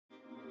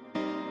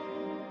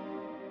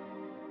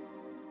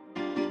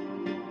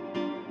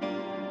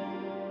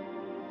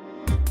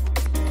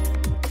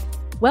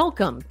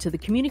Welcome to the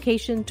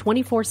Communication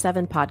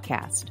 24/7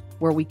 podcast,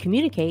 where we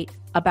communicate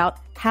about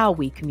how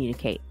we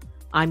communicate.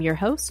 I'm your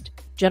host,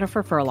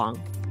 Jennifer Furlong.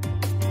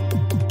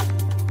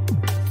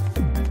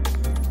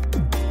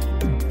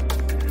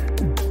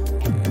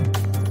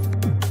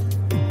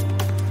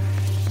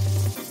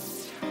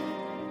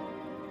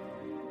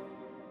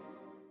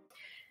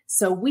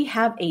 So we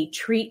have a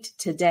treat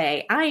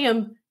today. I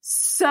am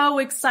so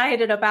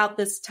excited about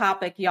this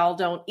topic. Y'all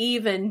don't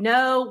even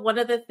know. One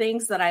of the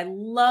things that I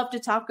love to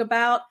talk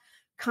about,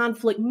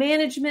 conflict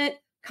management,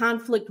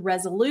 conflict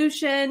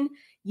resolution.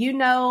 You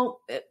know,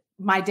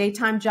 my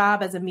daytime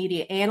job as a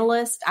media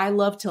analyst, I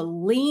love to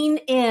lean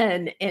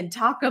in and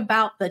talk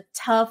about the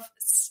tough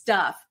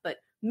stuff, but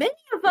many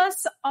of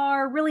us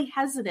are really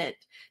hesitant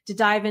to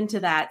dive into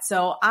that.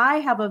 So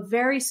I have a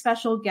very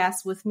special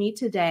guest with me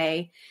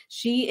today.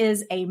 She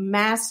is a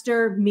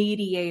master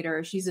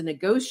mediator. She's a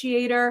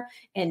negotiator,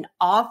 an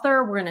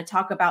author. We're going to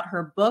talk about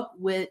her book,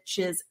 which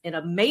is an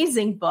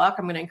amazing book.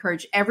 I'm going to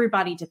encourage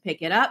everybody to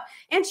pick it up.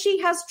 And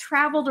she has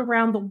traveled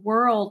around the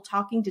world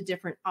talking to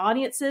different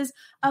audiences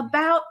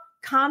about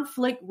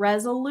conflict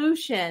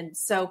resolution.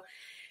 So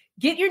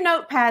get your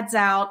notepads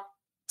out.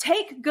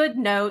 Take good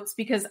notes,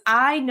 because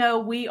I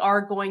know we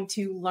are going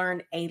to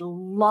learn a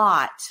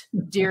lot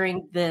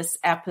during this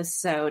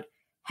episode.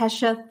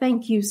 Hesha,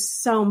 thank you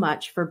so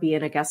much for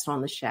being a guest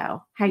on the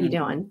show. How are you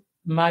doing?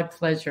 My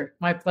pleasure.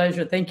 My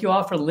pleasure. Thank you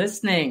all for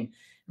listening.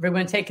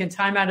 Everyone taking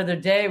time out of their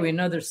day. We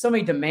know there's so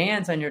many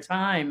demands on your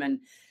time.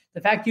 And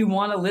the fact you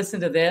want to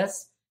listen to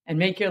this and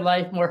make your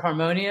life more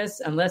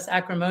harmonious and less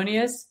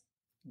acrimonious,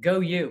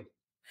 go you.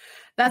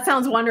 That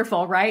sounds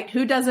wonderful, right?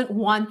 Who doesn't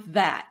want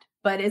that?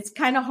 But it's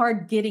kind of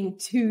hard getting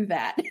to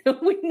that.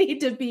 We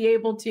need to be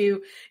able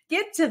to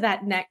get to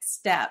that next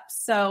step.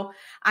 So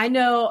I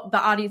know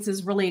the audience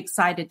is really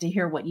excited to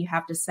hear what you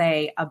have to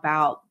say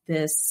about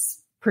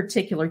this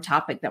particular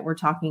topic that we're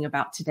talking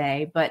about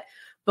today. But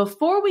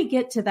before we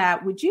get to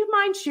that, would you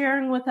mind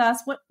sharing with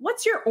us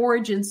what's your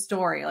origin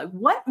story? Like,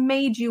 what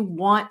made you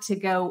want to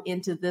go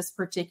into this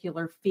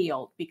particular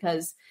field?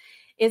 Because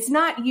it's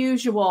not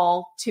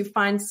usual to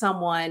find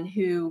someone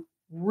who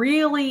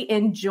really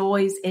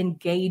enjoys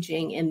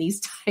engaging in these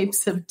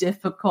types of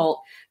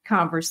difficult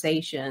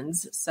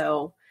conversations.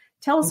 So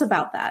tell us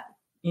about that.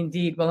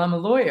 Indeed. Well, I'm a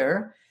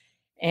lawyer,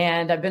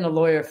 and I've been a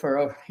lawyer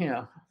for,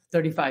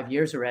 35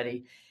 years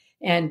already.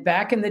 And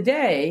back in the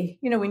day,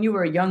 when you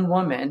were a young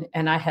woman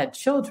and I had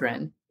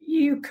children,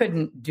 you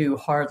couldn't do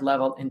hard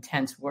level,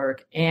 intense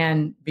work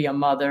and be a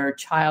mother,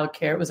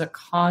 childcare. It was a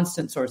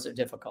constant source of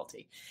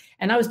difficulty.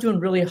 And I was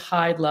doing really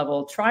high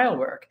level trial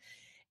work.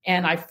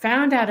 And I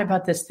found out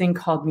about this thing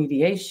called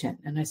mediation.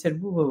 And I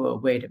said, whoa,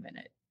 wait a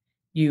minute.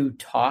 You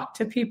talk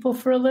to people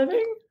for a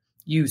living?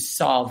 You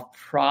solve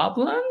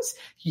problems?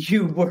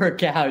 You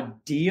work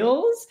out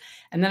deals?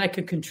 And then I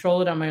could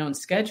control it on my own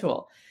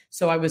schedule.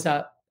 So I was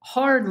a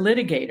hard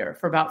litigator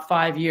for about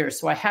 5 years.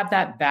 So I have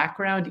that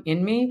background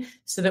in me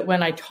so that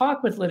when I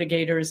talk with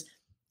litigators,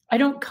 I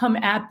don't come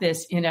at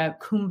this in a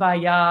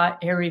kumbaya,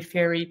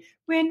 airy-fairy,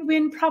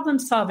 win-win problem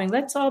solving.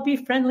 Let's all be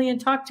friendly and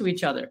talk to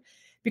each other.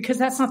 Because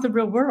that's not the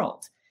real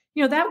world.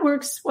 That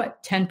works,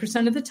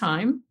 10% of the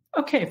time?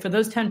 Okay, for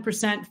those 10%,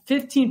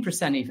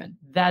 15% even,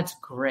 that's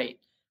great.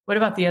 What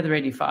about the other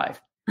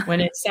 85? When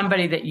it's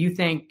somebody that you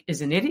think is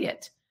an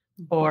idiot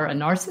or a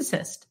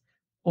narcissist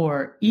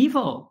or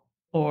evil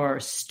or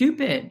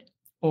stupid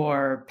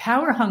or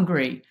power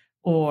hungry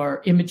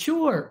or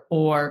immature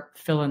or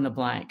fill in the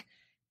blank.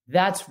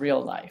 That's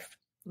real life.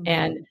 Mm-hmm.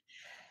 And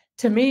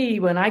to me,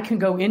 when I can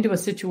go into a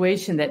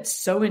situation that's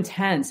so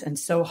intense and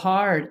so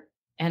hard,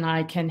 and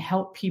I can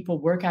help people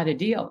work out a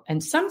deal.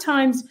 And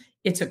sometimes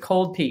it's a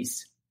cold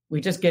piece.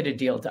 We just get a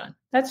deal done.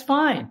 That's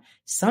fine.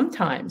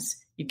 Sometimes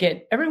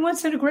every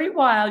once in a great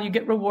while, you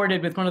get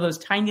rewarded with one of those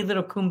tiny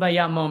little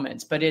kumbaya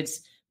moments, but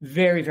it's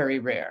very, very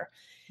rare.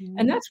 Mm-hmm.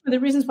 And that's one of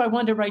the reasons why I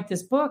wanted to write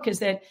this book, is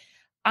that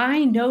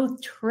I know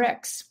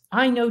tricks.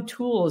 I know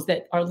tools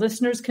that our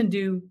listeners can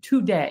do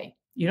today.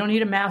 You don't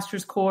need a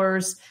master's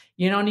course.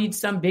 You don't need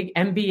some big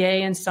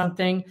MBA in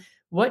something.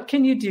 What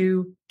can you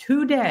do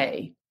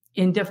today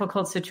in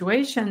difficult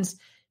situations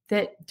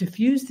that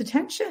diffuse the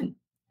tension?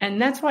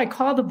 And that's why I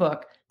call the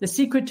book The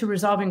Secret to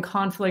Resolving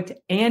Conflict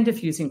and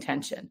Diffusing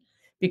Tension,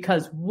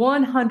 because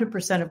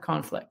 100% of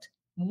conflict,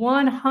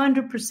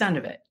 100%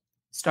 of it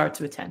starts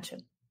with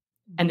tension.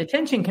 And the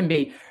tension can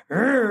be,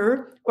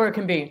 or it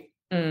can be,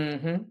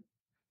 It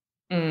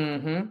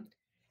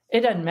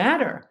doesn't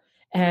matter.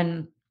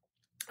 And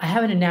I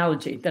have an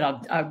analogy that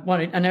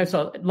I know it's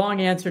a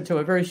long answer to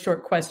a very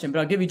short question, but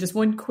I'll give you just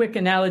one quick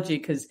analogy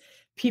because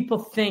people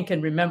think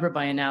and remember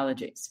by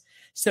analogies.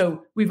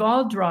 So we've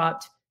all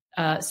dropped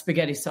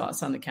spaghetti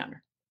sauce on the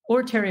counter,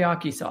 or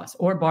teriyaki sauce,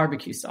 or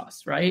barbecue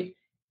sauce, right?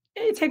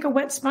 And you take a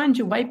wet sponge,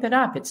 you wipe it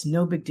up. It's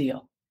no big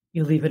deal.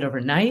 You leave it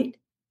overnight,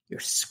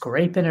 you're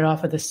scraping it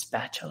off with a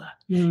spatula.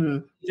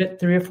 Leave it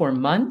 3 or 4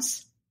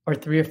 months or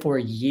 3 or 4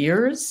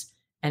 years,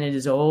 and it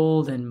is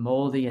old and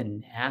moldy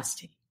and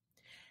nasty.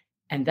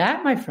 And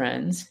that, my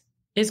friends,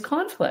 is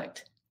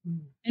conflict.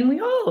 And we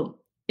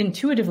all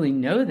intuitively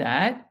know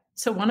that.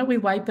 So why don't we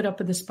wipe it up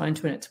with a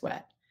sponge when it's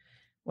wet?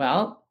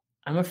 Well,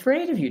 I'm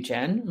afraid of you,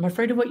 Jen. I'm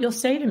afraid of what you'll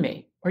say to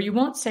me, or you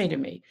won't say to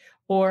me,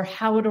 or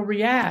how it'll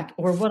react,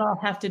 or what I'll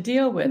have to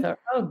deal with, or,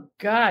 oh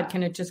God,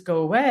 can it just go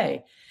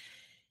away?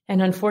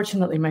 And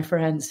unfortunately, my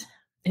friends,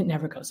 it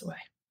never goes away.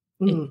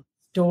 It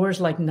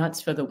stores like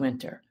nuts for the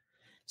winter.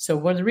 So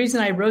the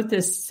reason I wrote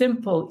this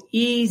simple,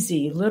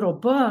 easy little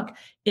book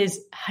is,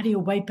 how do you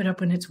wipe it up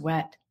when it's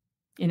wet?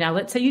 And now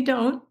let's say you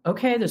don't.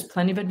 Okay, there's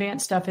plenty of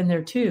advanced stuff in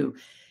there too.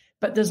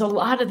 But there's a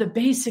lot of the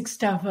basic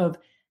stuff of,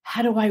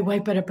 how do I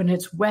wipe it up when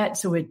it's wet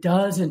so it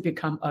doesn't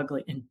become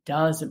ugly and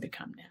doesn't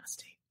become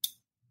nasty?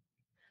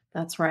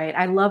 That's right.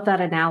 I love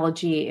that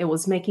analogy. It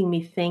was making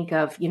me think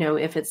of,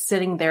 if it's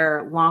sitting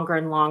there longer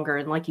and longer,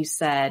 and like you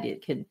said,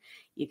 it can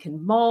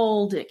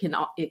mold, it can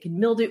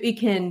mildew, it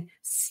can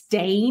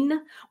stain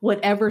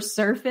whatever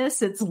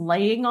surface it's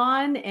laying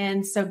on.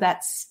 And so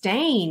that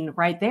stain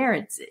right there,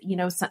 it's,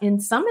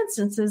 in some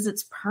instances,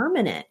 it's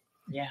permanent.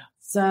 Yeah.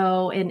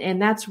 So,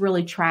 and that's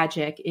really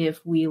tragic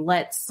if we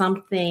let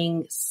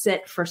something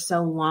sit for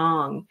so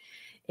long.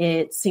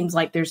 It seems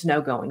like there's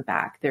no going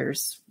back.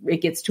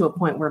 It gets to a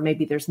point where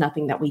maybe there's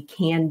nothing that we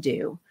can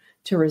do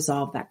to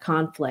resolve that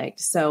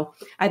conflict. So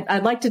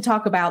I'd like to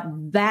talk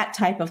about that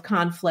type of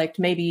conflict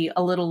maybe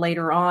a little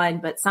later on,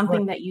 but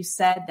something that you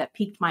said that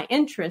piqued my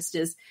interest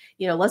is,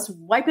 let's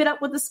wipe it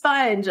up with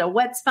a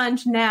wet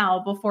sponge now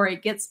before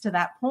it gets to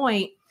that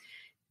point.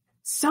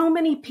 So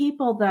many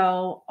people,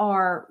 though,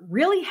 are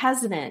really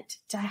hesitant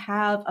to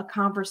have a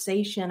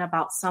conversation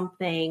about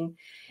something,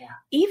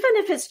 even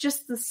if it's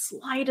just the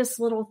slightest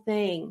little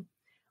thing.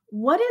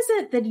 What is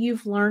it that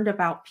you've learned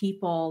about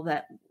people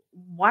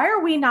why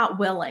are we not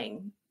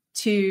willing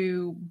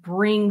to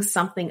bring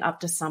something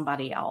up to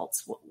somebody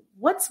else?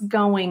 What's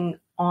going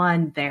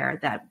on there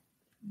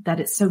that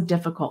it's so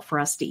difficult for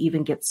us to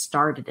even get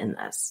started in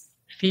this?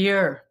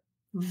 Fear.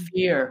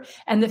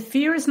 And the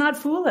fear is not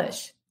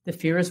foolish. The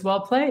fear is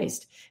well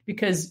placed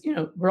because,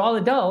 we're all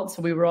adults.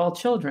 So we were all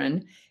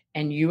children,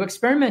 and you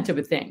experimented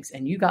with things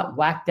and you got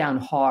whacked down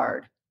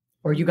hard,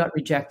 or you got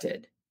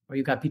rejected, or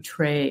you got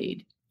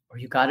betrayed, or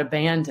you got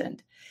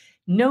abandoned.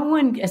 No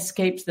one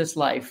escapes this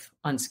life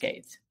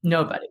unscathed.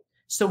 Nobody.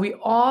 So we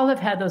all have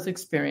had those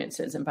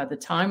experiences. And by the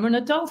time we're in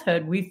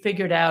adulthood, we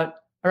figured out,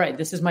 all right,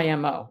 this is my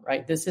MO,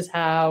 right? This is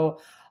how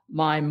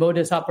my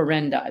modus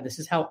operandi, this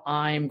is how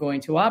I'm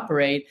going to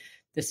operate.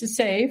 This is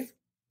safe.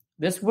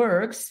 This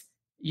works.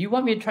 You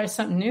want me to try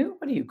something new?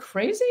 What are you,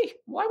 crazy?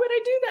 Why would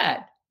I do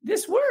that?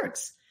 This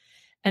works.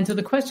 And so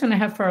the question I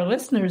have for our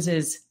listeners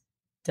is,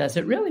 does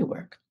it really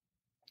work?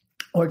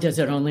 Or does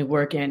it only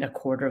work in a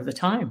quarter of the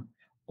time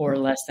or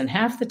less than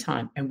half the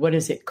time? And what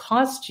does it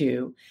cost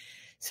you?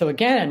 So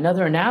again,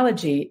 another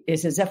analogy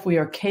is as if we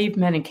are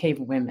cavemen and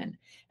cavewomen,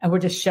 and we're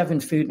just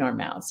shoving food in our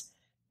mouths.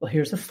 Well,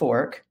 here's a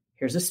fork,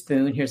 here's a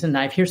spoon, here's a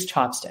knife, here's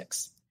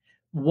chopsticks.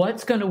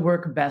 What's going to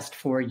work best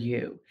for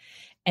you?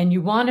 And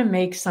you want to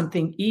make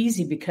something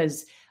easy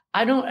because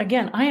I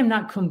am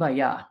not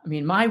kumbaya. I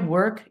mean, my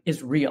work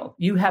is real.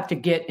 You have to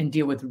get and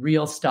deal with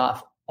real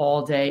stuff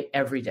all day,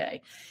 every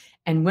day.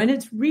 And when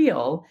it's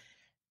real,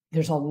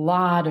 there's a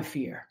lot of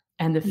fear.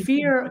 And the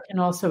fear can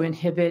also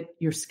inhibit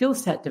your skill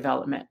set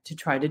development to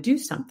try to do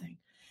something.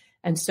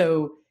 And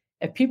so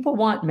if people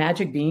want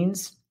magic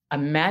beans, a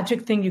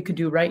magic thing you could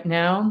do right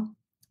now,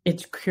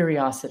 it's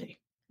curiosity.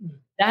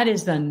 That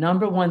is the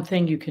number one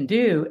thing you can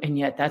do. And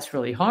yet that's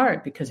really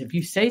hard because if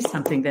you say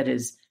something that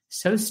is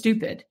so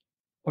stupid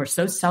or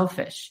so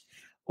selfish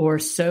or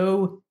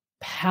so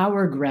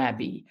power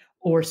grabby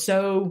or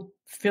so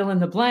fill in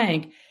the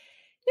blank,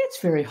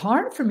 it's very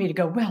hard for me to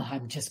go, well,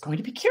 I'm just going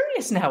to be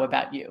curious now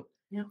about you.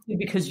 Yeah.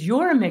 Because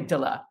your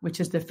amygdala, which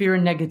is the fear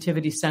and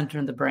negativity center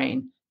in the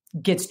brain,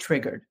 gets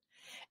triggered.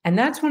 And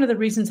that's one of the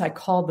reasons I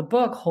called the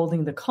book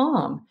Holding the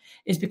Calm,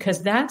 is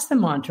because that's the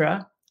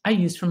mantra I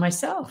use for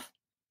myself.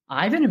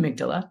 I have an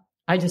amygdala.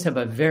 I just have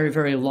a very,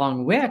 very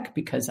long wick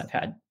because I've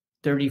had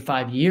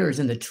 35 years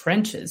in the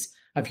trenches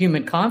of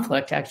human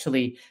conflict to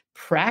actually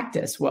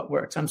practice what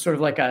works. I'm sort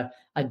of like a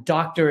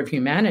doctor of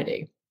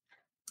humanity.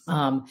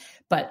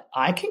 But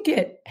I can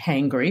get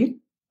hangry.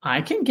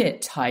 I can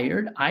get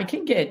tired. I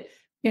can get,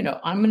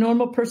 I'm a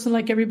normal person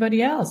like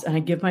everybody else, and I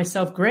give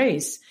myself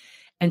grace.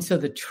 And so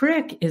the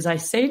trick is I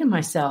say to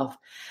myself,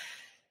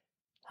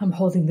 I'm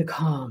holding the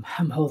calm.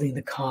 I'm holding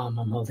the calm.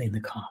 I'm holding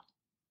the calm.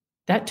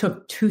 That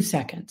took 2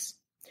 seconds.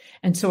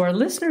 And so our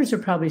listeners are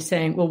probably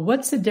saying, well,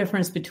 what's the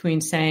difference between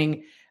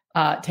saying,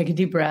 take a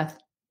deep breath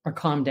or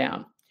calm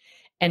down?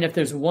 And if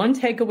there's one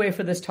takeaway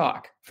for this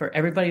talk, for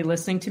everybody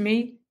listening to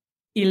me,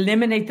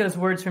 eliminate those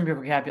words from your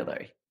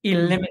vocabulary.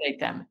 Eliminate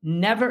them.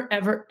 Never,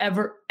 ever,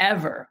 ever,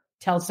 ever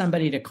tell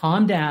somebody to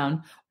calm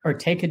down or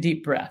take a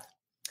deep breath.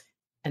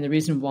 And the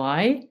reason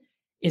why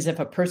is if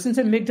a person's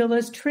amygdala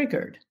is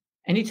triggered,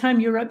 anytime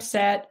you're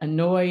upset,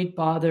 annoyed,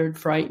 bothered,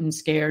 frightened,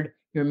 scared,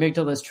 your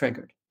amygdala is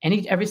triggered.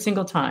 Every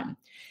single time.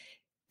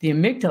 The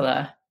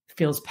amygdala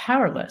feels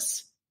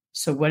powerless.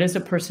 So what does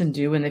a person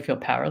do when they feel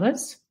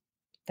powerless?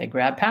 They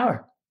grab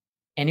power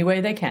any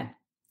way they can,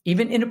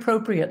 even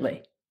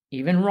inappropriately.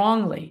 even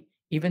wrongly,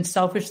 even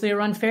selfishly or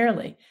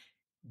unfairly.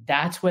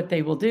 That's what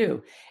they will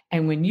do.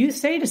 And when you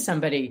say to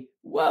somebody,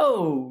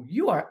 whoa,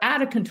 you are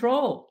out of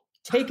control,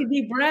 take a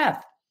deep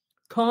breath,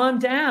 calm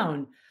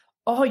down,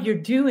 all you're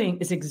doing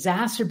is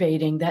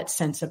exacerbating that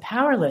sense of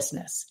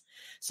powerlessness.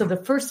 So the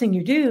first thing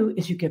you do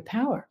is you give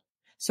power.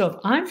 So if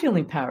I'm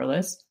feeling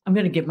powerless, I'm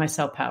going to give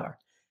myself power.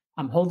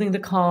 I'm holding the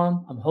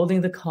calm, I'm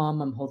holding the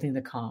calm, I'm holding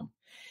the calm.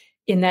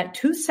 In that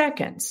 2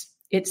 seconds,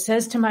 it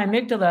says to my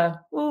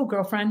amygdala, oh,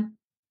 girlfriend,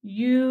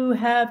 you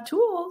have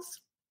tools.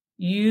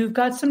 You've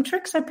got some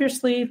tricks up your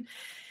sleeve.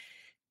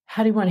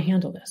 How do you want to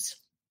handle this?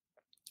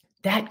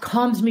 That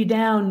calms me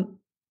down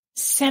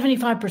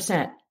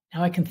 75%.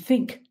 Now I can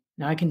think.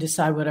 Now I can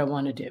decide what I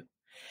want to do.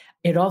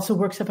 It also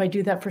works if I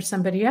do that for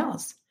somebody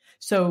else.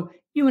 So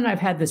you and I have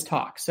had this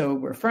talk. So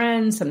we're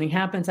friends. Something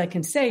happens. I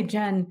can say,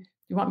 Jen,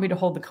 you want me to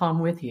hold the calm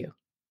with you?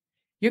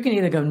 You can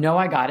either go, no,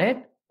 I got it.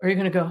 Or you're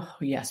going to go, oh,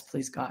 yes,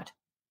 please, God.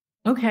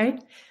 Okay.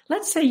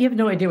 Let's say you have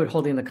no idea what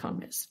holding the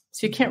calm is.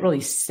 So you can't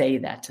really say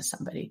that to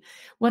somebody.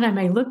 When I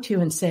may look to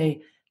you and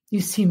say,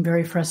 you seem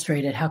very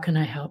frustrated. How can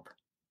I help?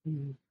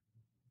 Mm-hmm.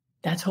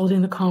 That's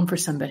holding the calm for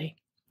somebody.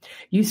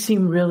 You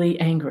seem really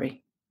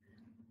angry.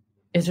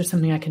 Is there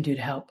something I can do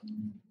to help?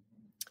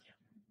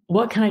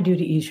 What can I do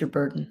to ease your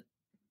burden?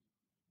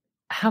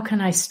 How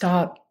can I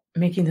stop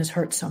making this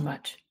hurt so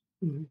much?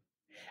 Mm-hmm.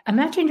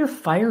 Imagine you're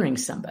firing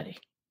somebody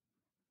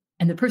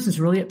and the person's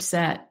really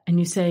upset and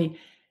you say,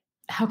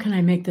 how can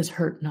I make this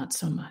hurt not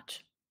so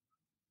much?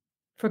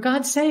 For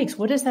God's sakes,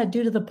 what does that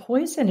do to the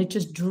poison? It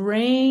just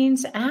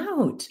drains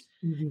out.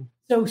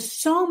 Mm-hmm.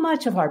 So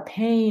much of our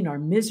pain, our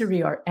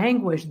misery, our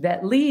anguish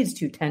that leads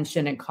to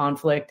tension and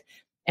conflict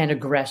and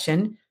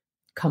aggression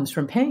comes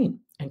from pain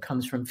and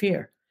comes from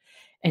fear.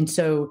 And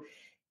so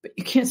but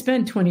you can't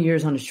spend 20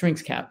 years on a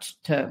shrink's couch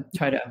to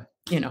try to,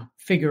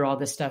 figure all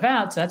this stuff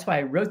out. So that's why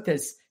I wrote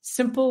this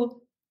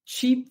simple,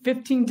 cheap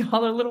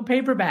 $15 little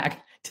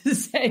paperback to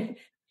say,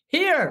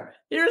 here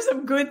are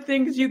some good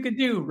things you could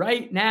do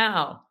right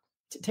now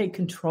to take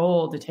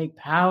control, to take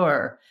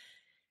power.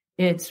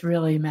 It's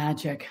really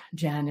magic,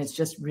 Jen. It's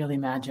just really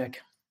magic.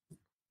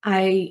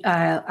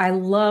 I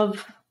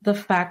love the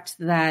fact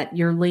that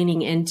you're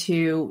leaning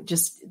into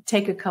just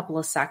take a couple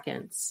of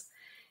seconds.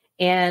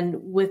 And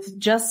with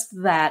just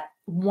that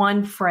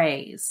one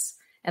phrase,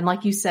 and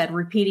like you said,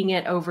 repeating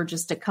it over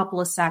just a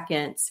couple of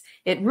seconds,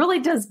 it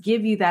really does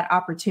give you that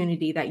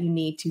opportunity that you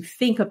need to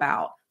think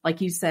about, like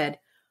you said,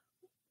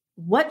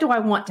 what do I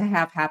want to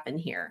have happen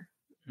here?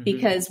 Mm-hmm.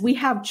 Because we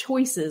have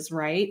choices,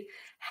 right?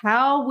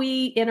 How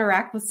we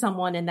interact with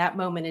someone in that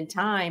moment in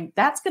time,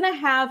 that's going to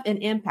have an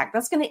impact.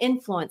 That's going to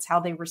influence how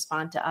they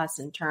respond to us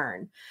in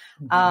turn.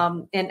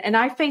 Mm-hmm. And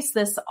I face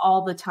this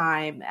all the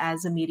time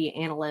as a media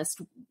analyst.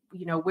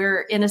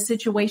 We're in a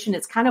situation,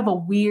 it's kind of a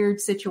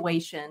weird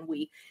situation.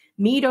 We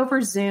meet over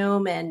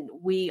Zoom and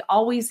we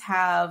always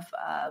have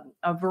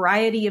a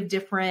variety of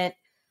different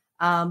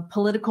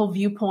political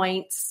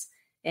viewpoints.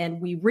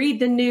 And we read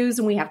the news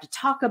and we have to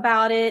talk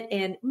about it.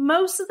 And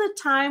most of the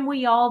time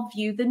we all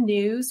view the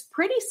news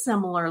pretty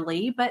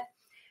similarly, but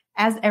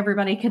as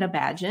everybody can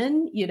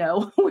imagine,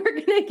 we're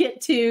going to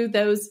get to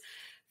those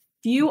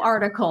few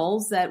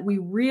articles that we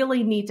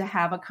really need to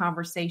have a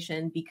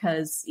conversation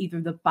because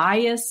either the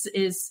bias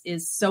is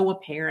so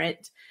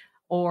apparent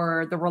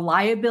or the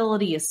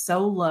reliability is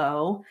so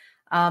low.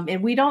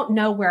 And we don't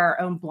know where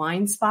our own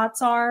blind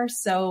spots are.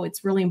 So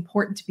it's really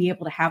important to be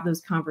able to have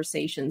those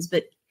conversations.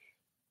 But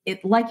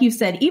like you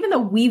said, even though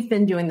we've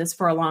been doing this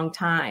for a long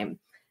time,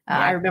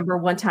 I remember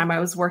one time I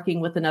was working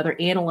with another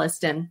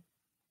analyst and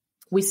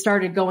we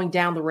started going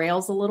down the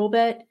rails a little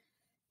bit.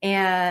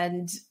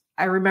 And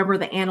I remember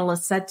the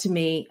analyst said to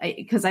me,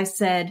 because I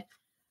said,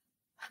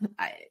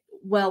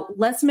 well,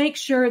 let's make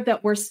sure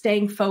that we're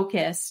staying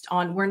focused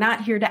on, we're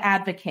not here to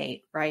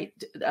advocate, right?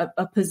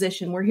 A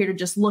position. We're here to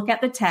just look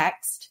at the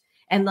text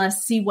and let's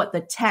see what the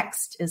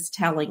text is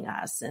telling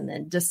us and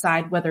then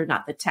decide whether or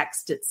not the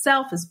text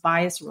itself is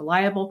biased,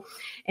 reliable.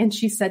 And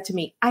she said to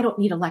me, I don't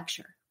need a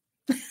lecture.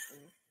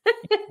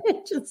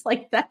 Just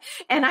like that.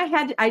 And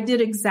I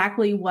did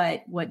exactly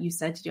what you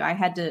said to do. I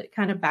had to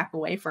kind of back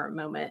away for a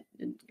moment.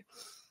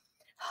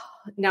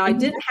 Now, I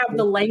didn't have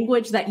the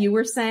language that you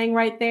were saying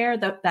right there,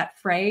 that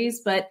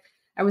phrase, but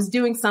I was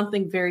doing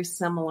something very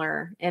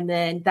similar. And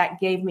then that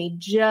gave me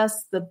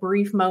just the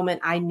brief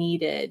moment I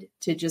needed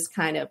to just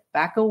kind of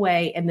back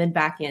away and then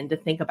back in to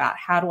think about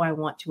how do I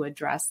want to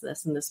address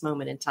this in this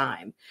moment in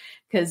time?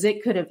 Because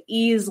it could have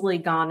easily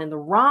gone in the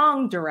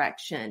wrong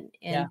direction.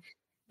 And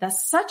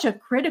that's such a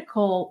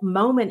critical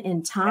moment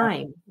in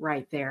time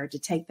right there to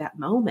take that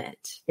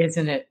moment.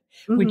 Isn't it?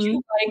 Mm-hmm. Would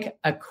you like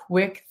a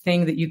quick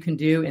thing that you can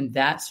do in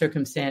that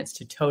circumstance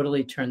to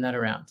totally turn that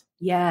around?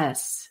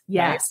 Yes.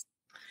 Right?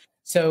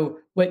 So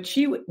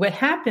what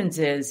happens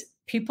is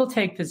people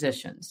take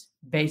positions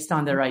based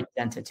on their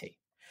identity.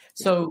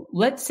 So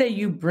let's say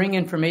you bring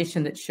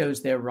information that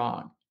shows they're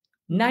wrong.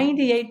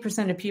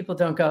 98% of people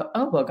don't go,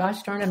 oh, well,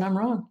 gosh darn it, I'm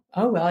wrong.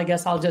 Oh, well, I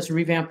guess I'll just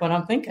revamp what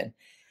I'm thinking.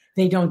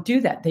 They don't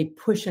do that. They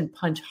push and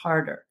punch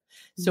harder.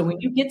 So when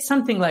you get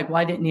something like, well,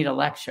 I didn't need a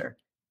lecture,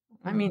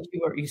 I mean,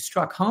 you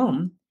struck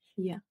home,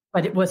 Yeah.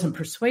 but it wasn't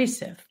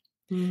persuasive.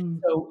 Mm.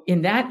 So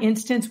in that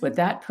instance, what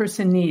that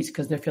person needs,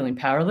 because they're feeling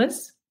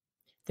powerless,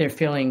 they're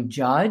feeling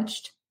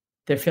judged,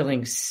 they're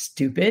feeling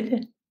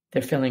stupid,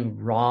 they're feeling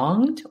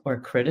wronged or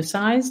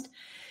criticized,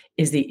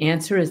 is the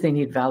answer is they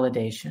need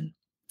validation.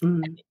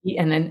 Mm.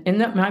 And then in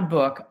my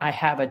book, I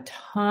have a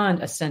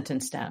ton of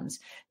sentence stems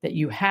that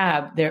you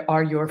have, there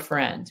are your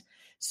friend.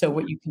 So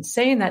what you can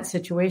say in that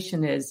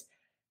situation is,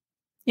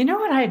 you know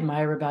what I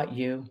admire about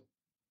you?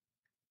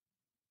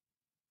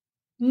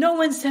 No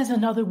one says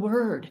another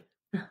word.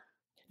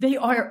 They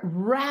are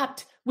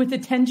wrapped with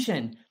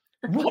attention.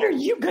 What are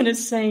you going to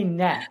say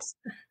next?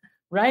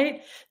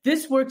 Right?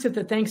 This works at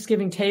the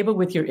Thanksgiving table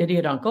with your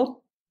idiot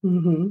uncle.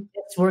 Mm-hmm.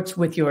 This works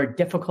with your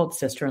difficult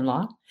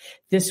sister-in-law.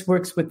 This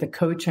works with the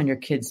coach on your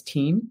kid's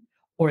team,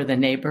 or the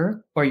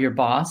neighbor, or your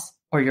boss,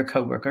 or your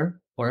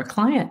coworker, or a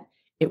client.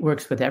 It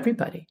works with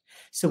everybody.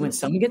 So when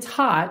someone gets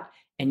hot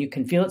and you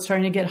can feel it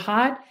starting to get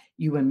hot,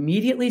 you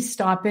immediately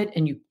stop it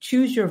and you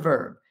choose your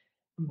verb.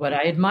 What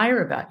I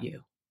admire about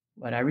you,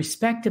 what I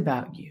respect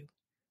about you,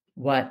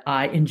 what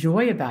I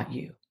enjoy about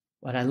you,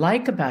 what I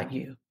like about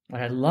you,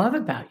 what I love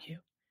about you.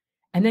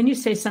 And then you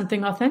say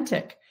something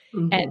authentic.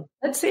 Mm-hmm. And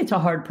let's say it's a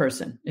hard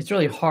person. It's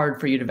really hard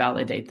for you to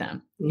validate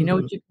them. Mm-hmm. You know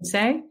what you can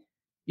say?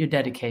 Your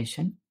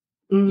dedication,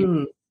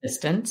 your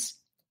persistence,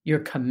 your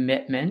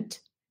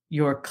commitment,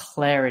 your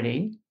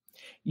clarity,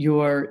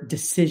 your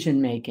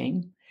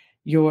decision-making,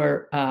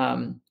 your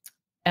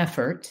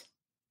effort.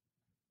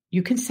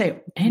 You can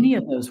say any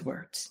of those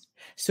words.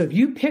 So if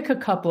you pick a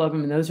couple of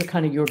them, and those are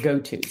kind of your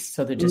go-tos,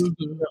 so they're just in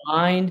your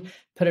mind,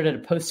 put it at a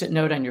Post-it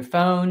note on your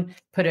phone,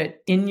 put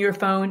it in your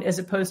phone as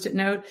a Post-it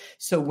note.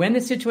 So when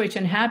the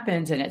situation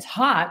happens and it's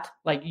hot,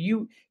 like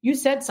you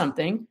said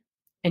something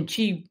and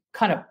she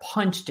kind of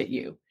punched at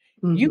you,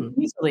 you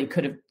easily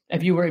could have,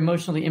 if you were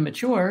emotionally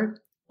immature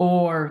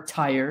or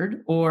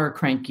tired or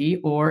cranky,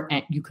 or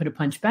you could have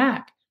punched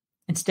back.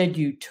 Instead,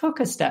 you took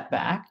a step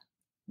back.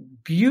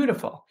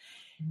 Beautiful.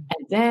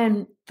 And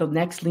then the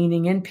next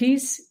leaning in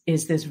piece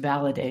is this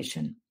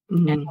validation.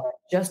 And I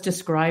just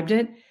described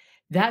it.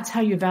 That's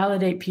how you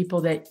validate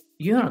people that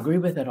you don't agree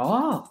with at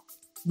all.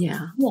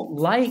 Yeah. You won't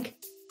like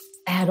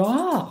at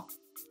all.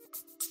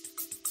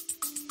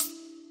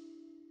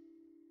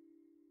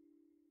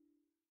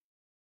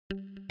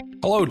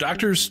 Hello,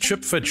 doctors.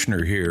 Chip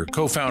Fitchner here,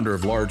 co-founder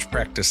of Large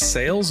Practice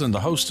Sales and the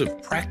host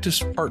of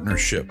Practice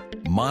Partnership,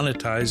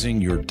 Monetizing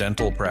Your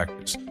Dental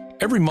Practice.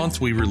 Every month,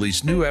 we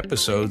release new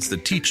episodes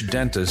that teach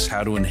dentists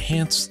how to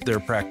enhance their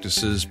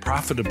practices'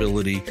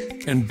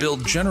 profitability and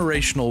build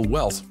generational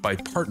wealth by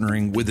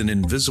partnering with an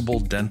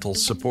invisible dental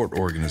support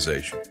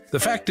organization.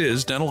 The fact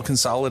is, dental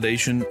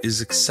consolidation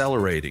is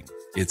accelerating.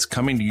 It's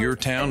coming to your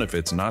town if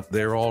it's not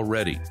there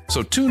already.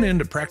 So tune in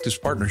to Practice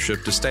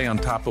Partnership to stay on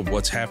top of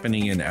what's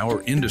happening in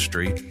our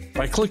industry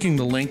by clicking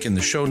the link in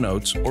the show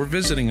notes or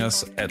visiting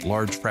us at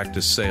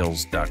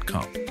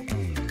largepracticesales.com.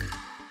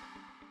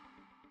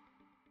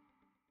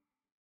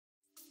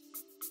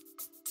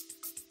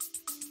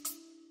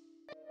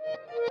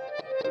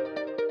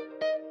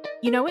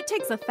 You know, it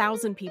takes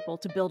 1,000 people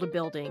to build a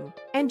building,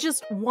 and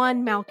just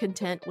one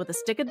malcontent with a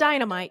stick of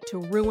dynamite to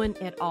ruin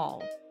it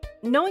all.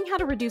 Knowing how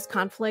to reduce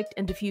conflict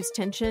and diffuse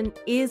tension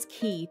is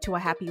key to a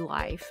happy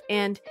life.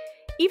 And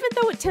even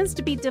though it tends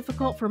to be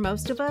difficult for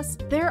most of us,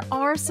 there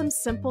are some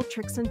simple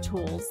tricks and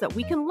tools that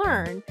we can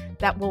learn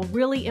that will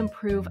really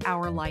improve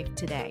our life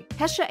today.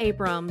 Hesha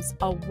Abrams,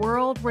 a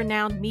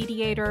world-renowned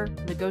mediator,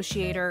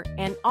 negotiator,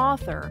 and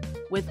author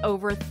with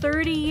over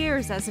 30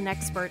 years as an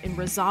expert in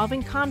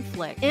resolving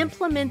conflict,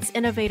 implements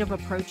innovative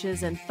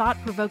approaches and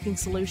thought-provoking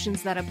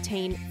solutions that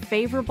obtain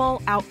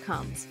favorable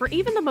outcomes for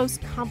even the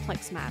most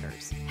complex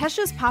matters.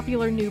 Hesha's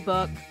popular new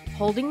book,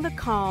 Holding the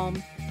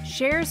Calm,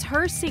 shares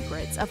her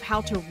secrets of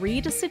how to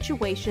read a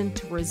situation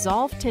to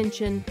resolve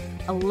tension,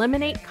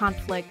 eliminate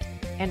conflict,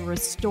 and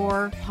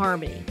restore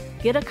harmony.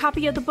 Get a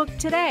copy of the book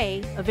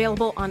today,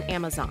 available on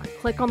Amazon.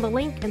 Click on the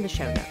link in the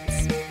show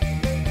notes.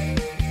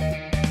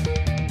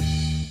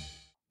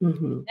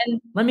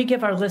 And let me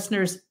give our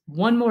listeners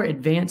one more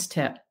advanced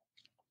tip,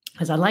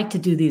 because I like to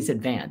do these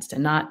advanced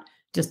and not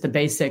just the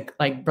basic,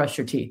 like brush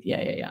your teeth.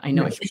 Yeah. I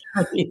know I should.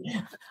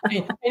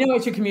 I know I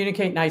should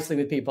communicate nicely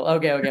with people.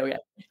 Okay.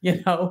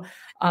 You know,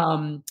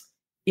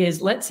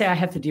 is let's say I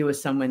have to deal with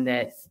someone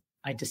that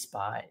I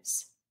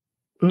despise.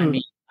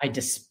 I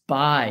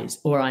despise,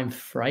 or I'm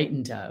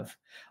frightened of,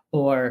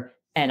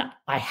 and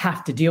I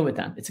have to deal with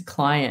them. It's a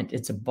client,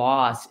 it's a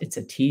boss, it's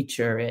a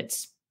teacher.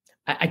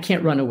 I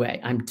can't run away.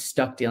 I'm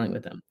stuck dealing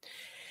with them.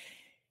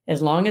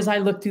 As long as I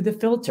look through the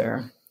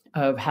filter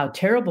of how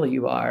terrible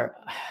you are,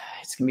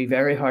 it's going to be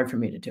very hard for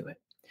me to do it.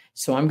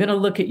 So I'm going to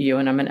look at you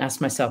and I'm going to ask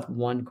myself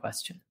one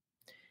question.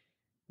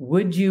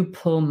 Would you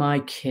pull my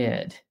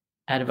kid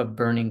out of a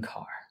burning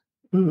car?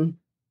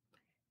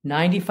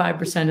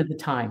 95% of the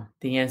time,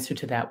 the answer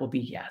to that will be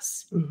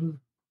yes.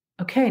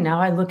 Okay, now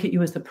I look at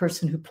you as the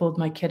person who pulled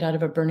my kid out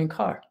of a burning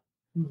car.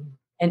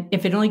 And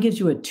if it only gives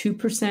you a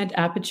 2%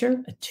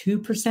 aperture, a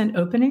 2%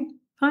 opening,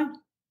 Fine.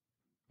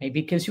 Maybe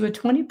it gives you a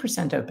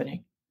 20%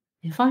 opening.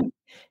 Yeah. Fine.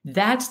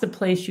 That's the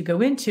place you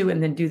go into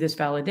and then do this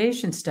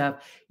validation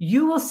stuff.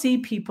 You will see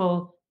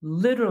people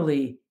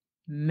literally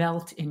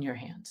melt in your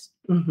hands.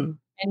 Mm-hmm.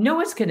 And no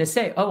one's going to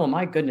say, oh, well,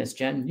 my goodness,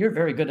 Jen, you're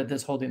very good at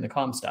this holding the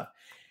calm stuff.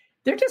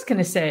 They're just going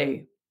to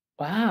say,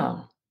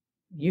 wow,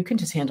 you can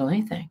just handle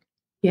anything.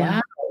 Yeah.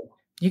 Wow,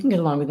 you can get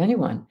along with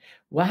anyone.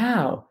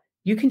 Wow,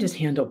 you can just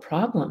handle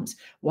problems.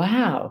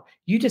 Wow,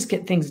 you just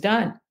get things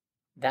done.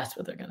 That's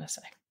what they're going to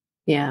say.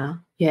 Yeah.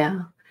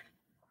 Yeah.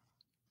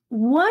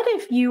 What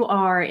if you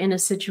are in a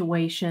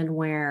situation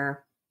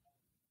where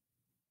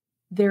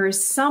there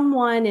is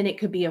someone, and it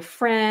could be a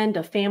friend,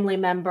 a family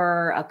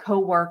member, a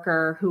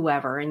coworker,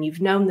 whoever, and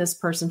you've known this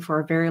person for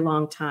a very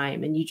long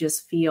time, and you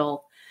just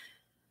feel,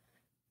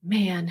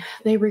 man,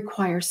 they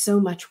require so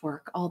much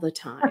work all the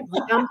time.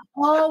 Like, I'm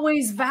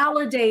always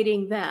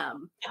validating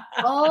them.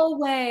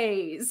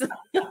 Always.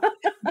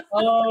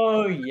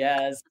 Oh,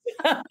 yes.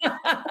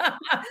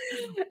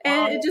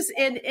 And it just,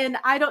 and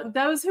I don't,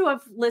 those who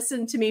have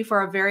listened to me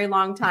for a very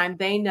long time,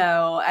 they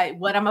know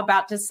what I'm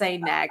about to say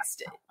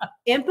next.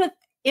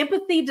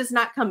 Empathy does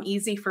not come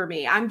easy for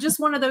me. I'm just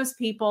one of those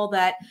people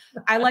that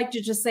I like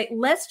to just say,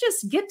 let's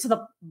just get to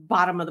the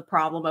bottom of the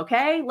problem.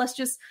 Okay.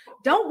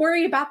 Don't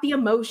worry about the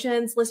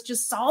emotions. Let's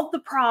just solve the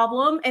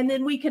problem. And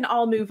then we can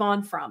all move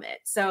on from it.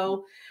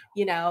 So,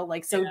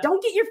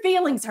 don't get your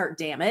feelings hurt,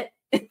 damn it.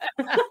 and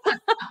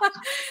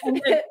so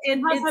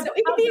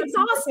it can be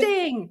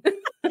exhausting. I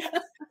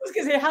was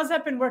going to say, how's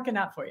that been working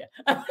out for you?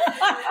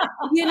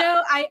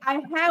 I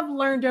have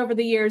learned over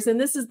the years, and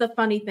this is the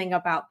funny thing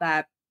about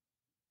that.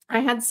 I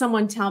had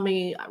someone tell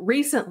me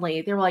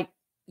recently, they were like,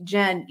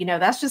 Jen,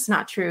 that's just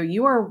not true.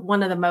 You are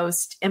one of the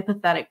most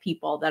empathetic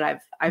people that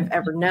I've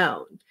ever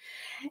known.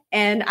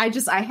 And I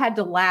had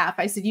to laugh.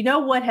 I said,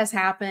 what has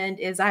happened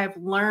is I have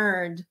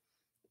learned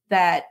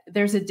that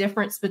there's a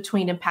difference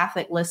between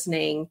empathic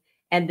listening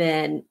and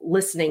then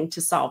listening to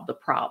solve the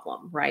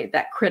problem, right?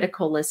 That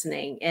critical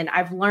listening. And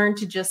I've learned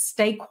to just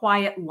stay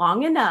quiet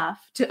long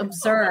enough to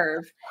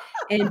observe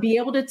and be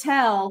able to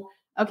tell,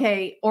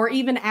 okay, or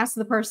even ask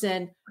the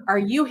person, are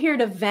you here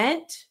to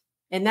vent?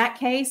 In that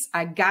case,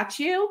 I got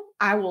you.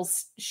 I will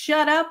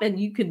shut up and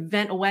you can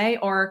vent away.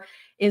 Or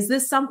is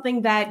this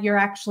something that you're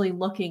actually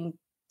looking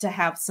to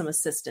have some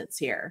assistance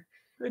here?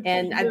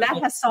 And that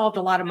has solved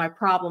a lot of my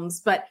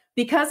problems. But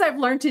because I've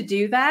learned to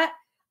do that,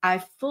 I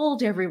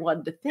fooled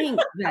everyone to think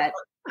that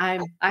I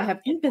have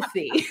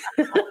empathy.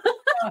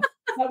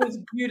 That was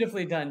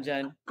beautifully done,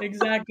 Jen.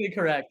 Exactly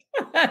correct.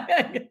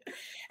 And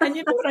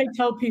what I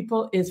tell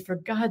people is, for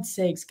God's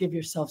sakes, give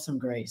yourself some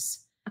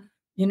grace.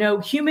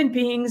 Human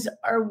beings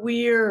are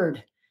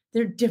weird.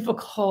 They're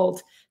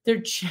difficult.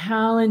 They're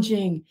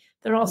challenging.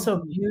 They're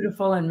also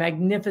beautiful and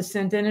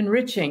magnificent and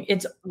enriching.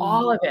 It's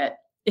all of it.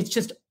 It's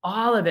just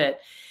all of it.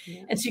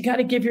 Yeah. And so you got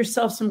to give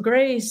yourself some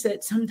grace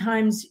that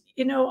sometimes,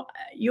 your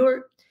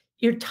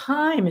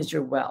time is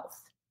your wealth.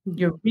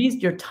 Your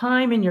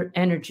time and your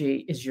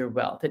energy is your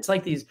wealth. It's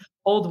like these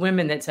old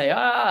women that say,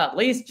 at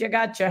least you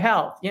got your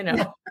health,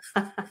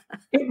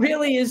 It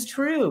really is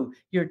true.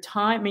 Your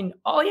time,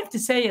 all you have to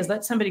say is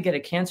let somebody get a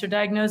cancer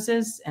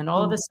diagnosis and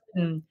all of a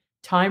sudden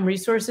time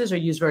resources are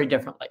used very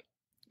differently,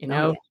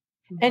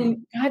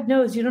 And God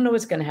knows, you don't know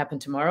what's going to happen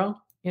tomorrow.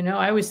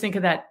 I always think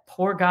of that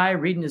poor guy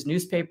reading his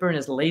newspaper and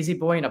his lazy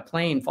boy in a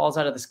plane falls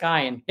out of the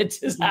sky and hits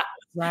his house.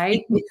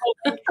 Right.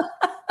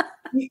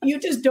 You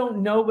just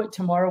don't know what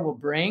tomorrow will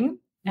bring.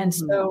 And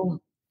so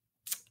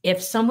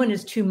if someone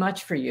is too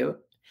much for you,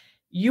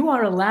 you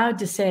are allowed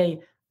to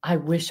say, I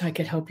wish I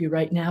could help you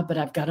right now, but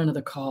I've got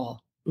another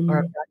call or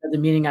I've got another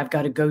meeting I've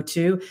got to go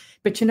to.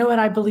 But you know what?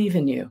 I believe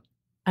in you.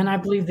 And I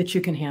believe that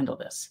you can handle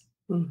this.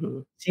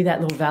 See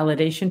that little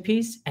validation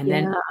piece? And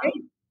then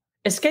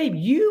escape.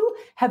 You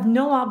have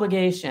no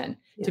obligation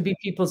to be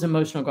people's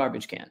emotional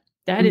garbage can.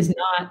 That is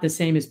not the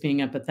same as being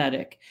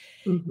empathetic.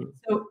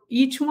 So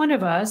each one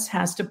of us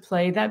has to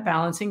play that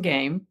balancing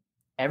game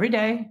every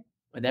day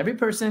with every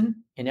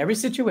person in every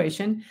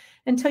situation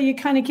until you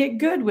kind of get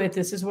good with,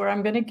 this is where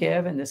I'm going to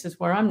give and this is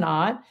where I'm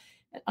not.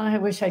 I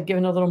wish I'd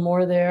given a little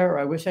more there, or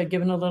I wish I'd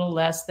given a little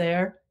less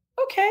there.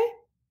 Okay.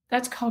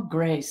 That's called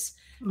grace.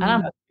 And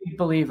I'm a big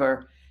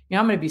believer.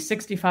 I'm going to be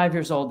 65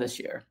 years old this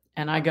year.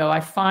 And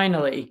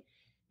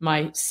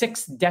my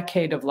 6th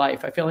decade of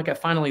life, I feel like I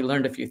finally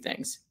learned a few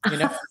things.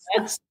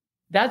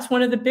 That's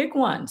one of the big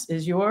ones,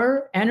 is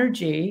your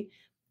energy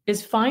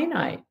is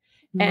finite.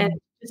 And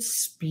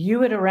just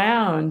spew it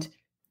around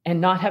and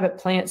not have it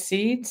plant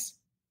seeds,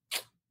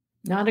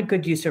 not a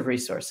good use of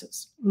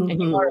resources.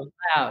 And you are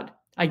allowed.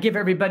 I give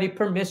everybody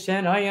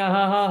permission,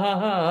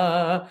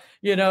 to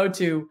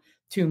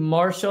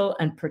marshal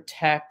and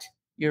protect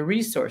your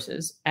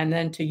resources and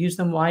then to use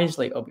them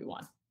wisely,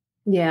 Obi-Wan.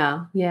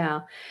 Yeah.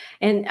 Yeah.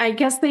 And I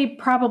guess they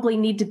probably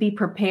need to be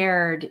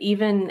prepared,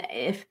 even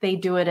if they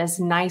do it as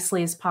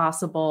nicely as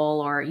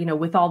possible, or,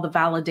 with all the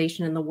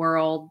validation in the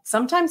world.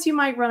 Sometimes you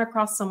might run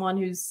across someone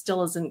who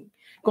still isn't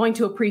going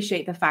to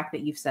appreciate the fact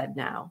that you've said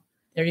no.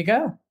 There you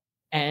go.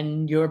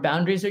 and your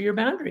boundaries are your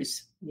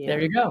boundaries. Yeah.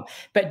 There you go.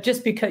 But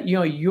just because,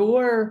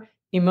 your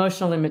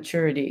emotional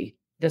immaturity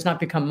does not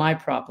become my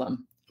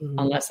problem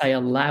unless I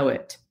allow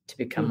it to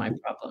become my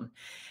problem.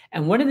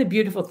 And one of the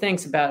beautiful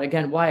things about,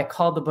 again, why I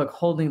call the book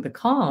Holding the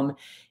Calm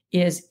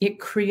is it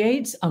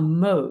creates a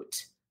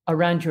moat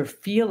around your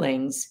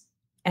feelings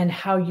and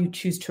how you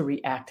choose to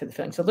react to the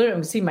feelings. So literally,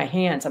 I'm seeing my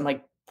hands, I'm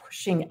like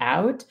pushing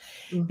out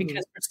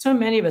because for so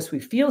many of us, we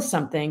feel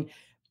something,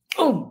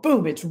 oh,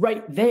 boom, it's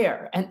right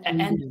there. And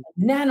a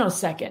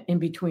nanosecond in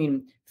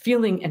between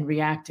feeling and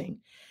reacting.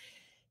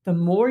 The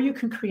more you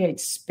can create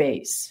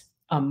space,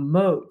 a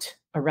moat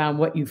around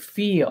what you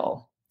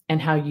feel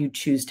and how you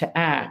choose to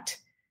act,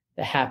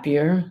 the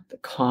happier, the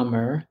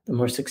calmer, the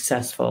more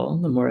successful,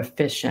 the more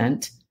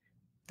efficient,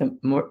 the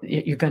more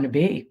you're going to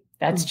be.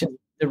 That's just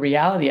the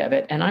reality of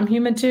it. And I'm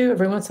human too.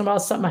 Every once in a while,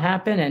 something will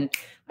happen and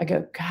I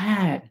go,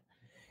 God,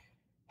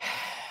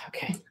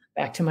 okay,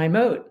 back to my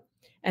moat.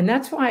 And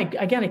that's why,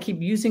 again, I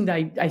keep using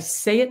I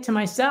say it to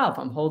myself.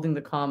 I'm holding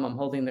the calm. I'm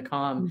holding the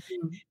calm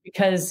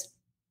because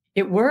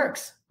it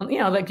works.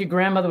 Like your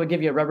grandmother would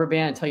give you a rubber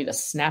band and tell you to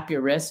snap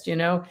your wrist,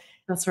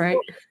 That's right.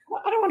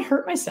 I don't want to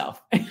hurt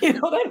myself.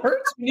 That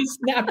hurts when you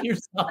snap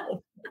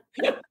yourself.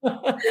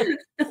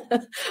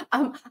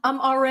 I'm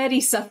already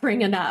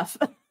suffering enough.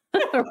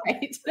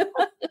 Right.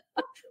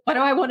 Why do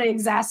I want to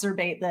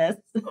exacerbate this?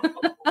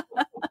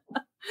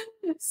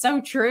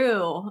 So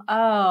true.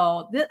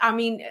 Oh,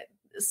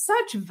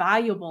 such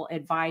valuable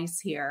advice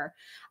here.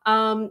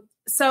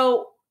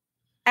 So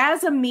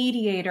as a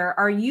mediator,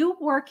 are you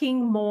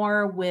working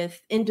more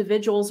with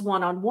individuals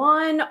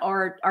one-on-one,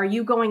 or are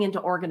you going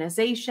into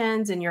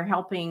organizations and you're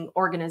helping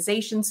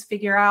organizations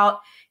figure out,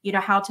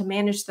 how to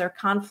manage their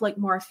conflict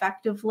more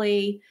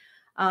effectively?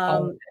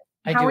 How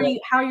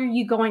are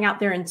you going out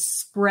there and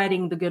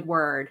spreading the good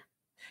word?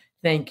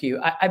 Thank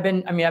you. I've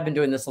been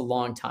doing this a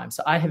long time.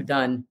 So I have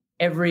done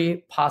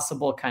every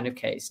possible kind of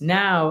case.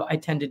 Now I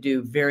tend to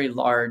do very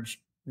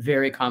large,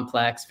 very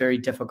complex, very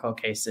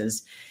difficult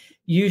cases,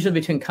 usually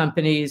between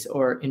companies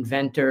or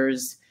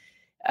inventors,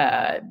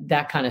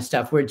 that kind of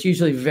stuff, where it's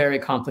usually very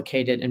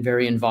complicated and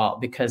very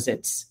involved because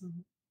it's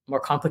more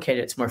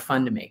complicated. It's more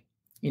fun to me,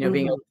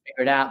 being able to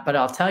figure it out. But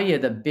I'll tell you,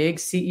 the big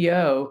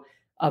CEO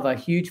of a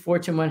huge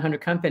Fortune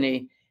 100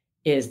 company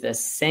is the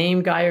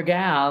same guy or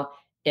gal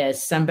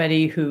as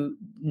somebody who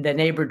the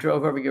neighbor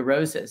drove over your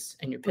roses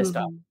and you're pissed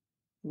off.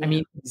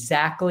 Yeah.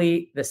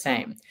 Exactly the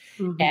same.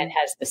 And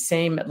has the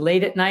same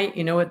late at night.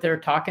 You know what they're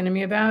talking to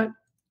me about?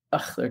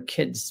 Their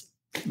kid's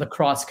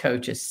lacrosse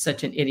coach is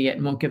such an idiot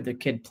and won't give their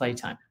kid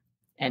playtime.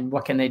 And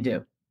what can they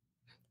do?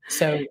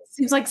 So it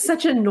seems like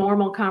such a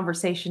normal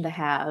conversation to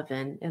have.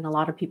 And a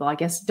lot of people, I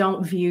guess,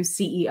 don't view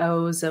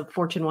CEOs of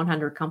Fortune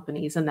 100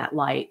 companies in that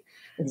light.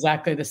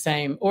 Exactly the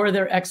same. Or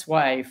their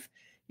ex-wife,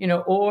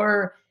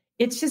 or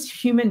it's just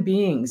human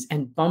beings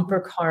and bumper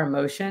car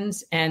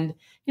emotions. And,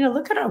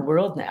 look at our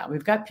world now.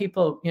 We've got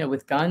people,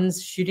 with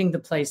guns shooting the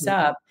place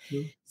up.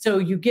 So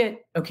you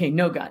get,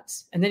 no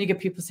guns. And then you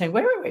get people saying,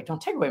 wait,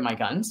 don't take away my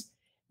guns.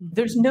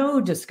 There's no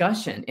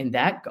discussion in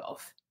that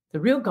gulf. The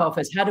real gulf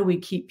is how do we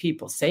keep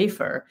people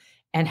safer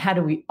and how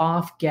do we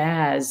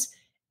off-gas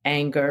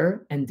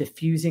anger and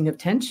diffusing of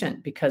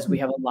tension, because we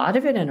have a lot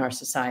of it in our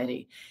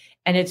society.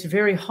 And it's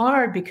very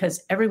hard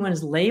because everyone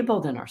is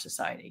labeled in our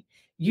society.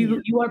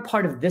 You are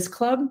part of this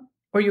club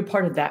or you're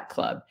part of that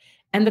club.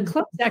 And the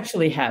clubs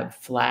actually have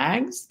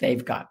flags,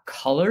 they've got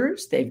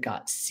colors, they've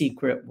got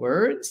secret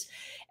words.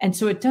 And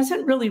so it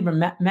doesn't really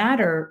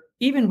matter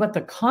even what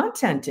the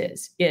content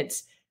is.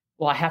 It's,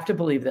 well, I have to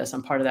believe this,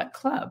 I'm part of that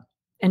club.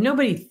 And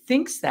nobody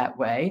thinks that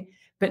way,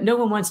 but no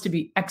one wants to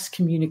be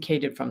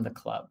excommunicated from the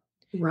club.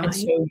 Right. And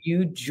so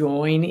you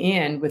join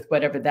in with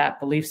whatever that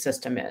belief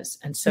system is.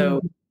 And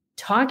so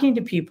talking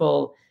to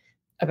people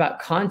about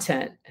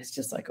content is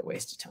just like a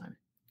waste of time.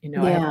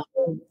 I have a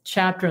whole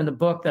chapter in the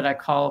book that I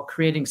call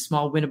Creating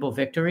Small Winnable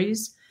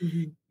Victories,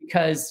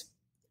 because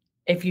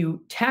if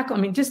you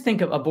tackle, just think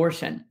of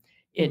abortion.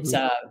 It's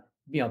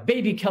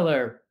baby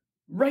killer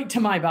right to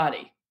my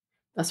body.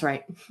 That's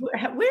right.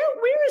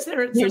 Where is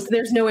there?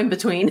 There's no in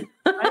between.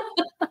 Right?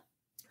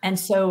 And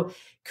so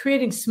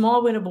creating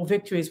small winnable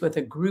victories with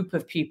a group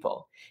of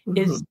people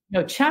is,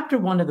 chapter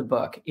 1 of the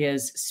book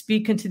is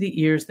speak into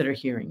the ears that are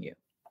hearing you.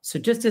 So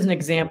just as an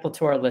example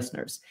to our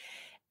listeners,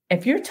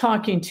 if you're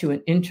talking to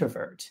an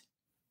introvert,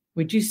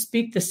 would you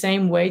speak the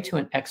same way to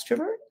an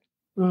extrovert?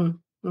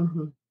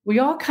 We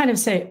all kind of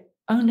say,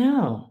 oh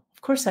no,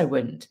 of course I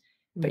wouldn't.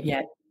 But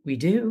yet we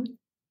do.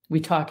 We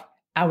talk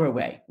our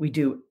way. We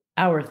do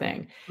our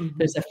thing.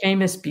 There's a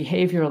famous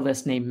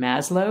behavioralist named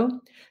Maslow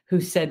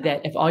who said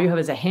that if all you have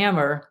is a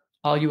hammer,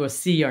 all you will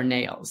see are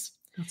nails.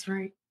 That's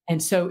right.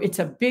 And so it's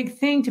a big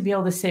thing to be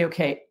able to say,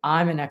 okay,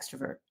 I'm an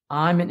extrovert.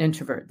 I'm an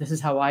introvert. This is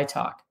how I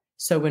talk.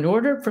 So in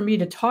order for me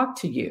to talk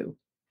to you,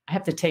 I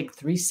have to take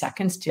 3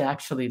 seconds to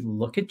actually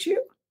look at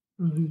you.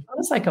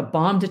 It's like a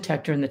bomb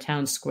detector in the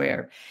town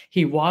square.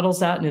 He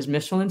waddles out in his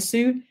Michelin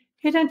suit.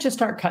 He doesn't just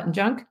start cutting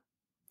junk.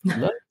 He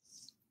looks,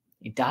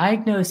 he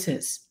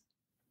diagnoses.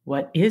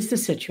 What is the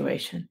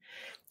situation?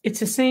 It's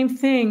the same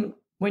thing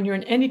when you're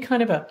in any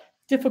kind of a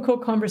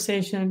difficult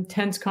conversation,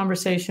 tense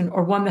conversation,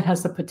 or one that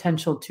has the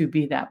potential to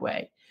be that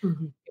way,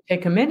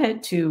 take a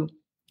minute to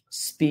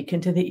speak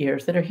into the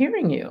ears that are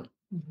hearing you.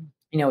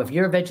 If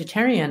you're a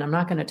vegetarian, I'm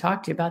not going to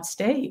talk to you about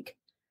steak.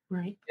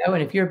 Right.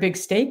 And if you're a big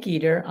steak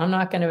eater, I'm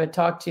not going to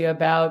talk to you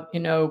about,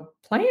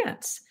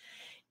 plants.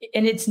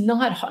 And it's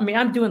not,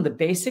 I'm doing the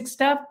basic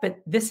stuff,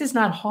 but this is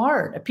not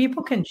hard.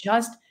 People can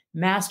just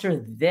master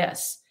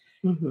this.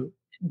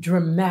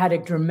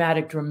 Dramatic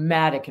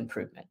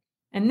improvement.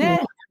 And then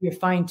you're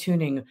fine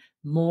tuning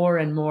more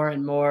and more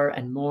and more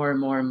and more and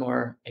more and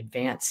more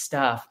advanced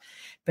stuff.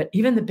 But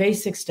even the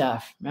basic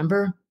stuff,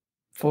 remember,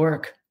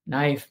 fork,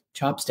 knife,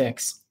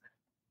 chopsticks.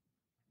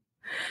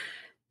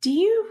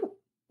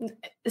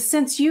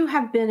 Since you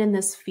have been in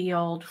this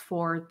field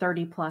for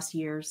 30 plus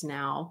years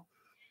now,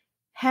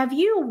 have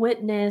you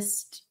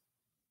witnessed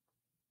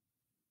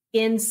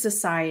in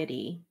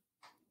society,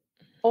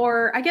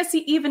 or I guess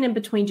even in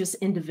between just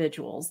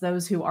individuals,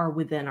 those who are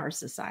within our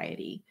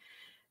society,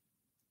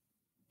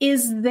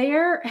 has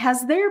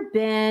there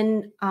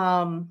been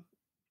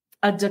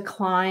a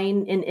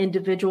decline in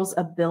individuals'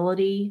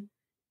 ability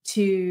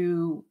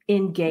to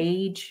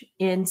engage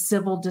in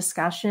civil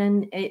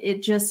discussion?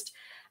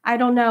 I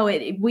don't know.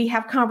 We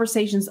have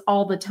conversations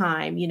all the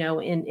time,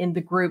 in the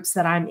groups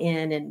that I'm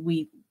in, and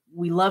we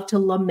love to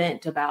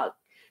lament about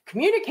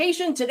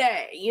communication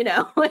today, and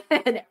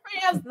everybody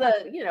has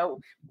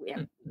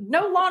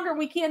no longer,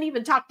 we can't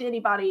even talk to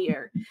anybody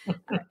here.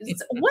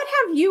 What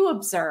have you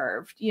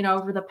observed,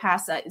 over the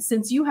past,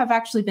 since you have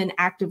actually been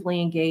actively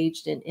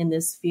engaged in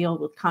this field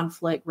with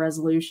conflict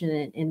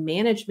resolution and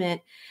management?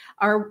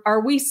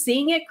 Are we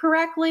seeing it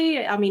correctly?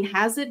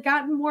 Has it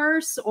gotten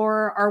worse,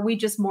 or are we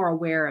just more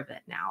aware of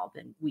it now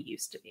than we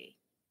used to be?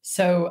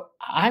 So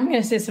I'm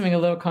going to say something a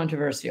little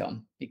controversial,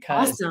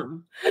 because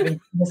Awesome. I've been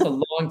doing this a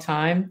long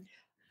time.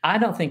 I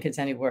don't think it's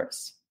any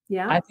worse.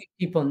 Yeah. I think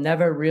people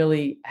never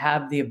really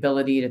have the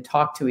ability to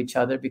talk to each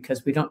other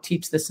because we don't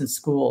teach this in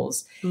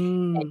schools.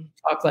 And you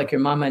talk like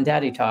your mama and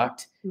daddy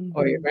talked,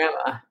 or your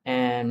grandma,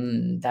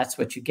 and that's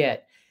what you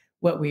get.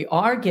 What we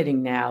are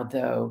getting now,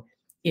 though,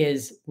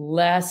 is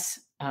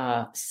less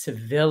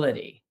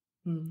civility.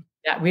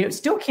 That we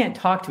still can't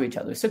talk to each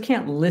other, so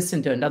can't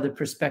listen to another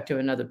perspective,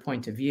 another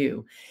point of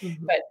view.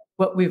 But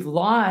what we've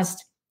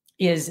lost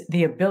is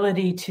the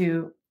ability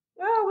to,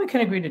 we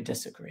can agree to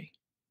disagree.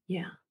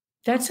 Yeah.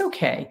 That's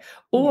okay.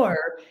 Or,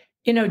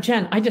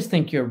 Jen, I just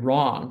think you're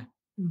wrong,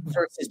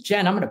 versus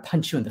Jen, I'm going to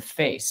punch you in the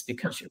face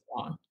because you're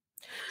wrong.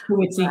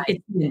 So it's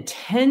the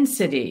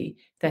intensity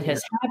that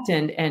has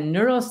happened, and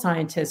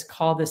neuroscientists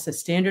call this a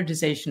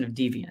standardization of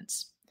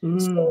deviance.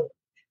 So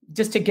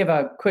just to give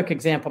a quick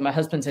example, my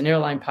husband's an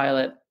airline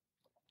pilot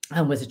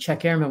and was a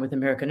check airman with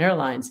American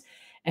Airlines.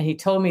 And he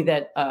told me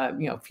that,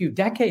 a few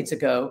decades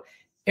ago,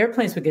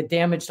 airplanes would get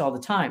damaged all the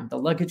time. The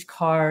luggage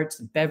carts,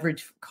 the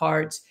beverage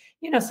carts,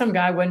 some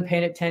guy wasn't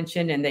paying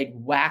attention and they'd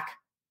whack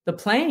the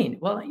plane.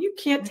 Well, you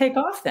can't take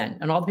off then.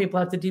 And all the people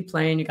have to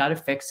deplane. You got to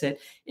fix it.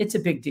 It's a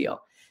big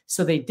deal.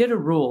 So they did a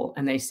rule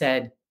and they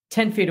said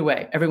 10 feet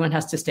away. Everyone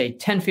has to stay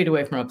 10 feet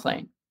away from a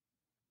plane.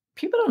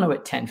 People don't know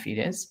what 10 feet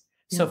is.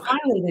 So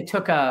finally they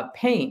took a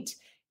paint,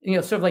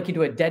 sort of like you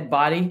do a dead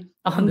body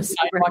on the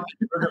sidewalk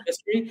in murder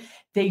mystery.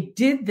 They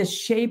did the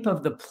shape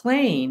of the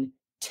plane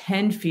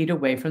 10 feet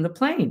away from the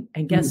plane.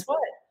 And guess what?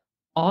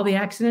 All the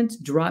accidents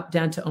dropped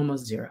down to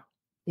almost zero.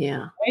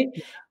 Yeah. Right?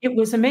 It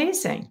was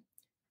amazing.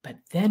 But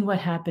then what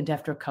happened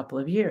after a couple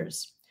of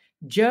years?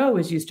 Joe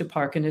is used to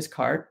park in his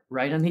cart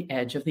right on the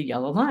edge of the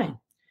yellow line.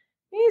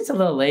 He's a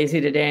little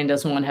lazy today and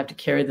doesn't want to have to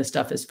carry the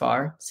stuff as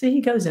far. So he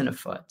goes in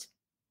afoot.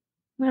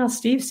 Well,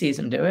 Steve sees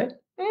him do it.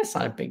 It's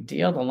not a big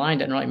deal. The line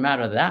doesn't really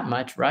matter that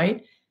much,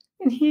 right?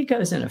 And he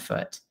goes in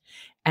afoot.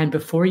 And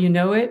before you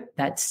know it,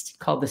 that's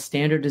called the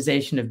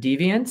standardization of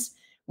deviance.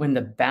 When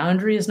the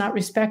boundary is not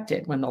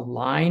respected, when the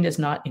line is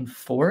not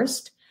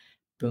enforced,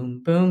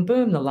 boom, boom,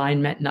 boom, the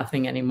line meant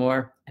nothing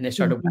anymore. And they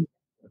started whacking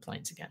the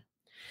planes again.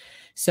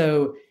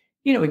 So,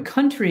 in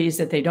countries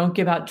that they don't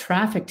give out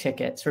traffic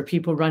tickets for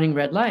people running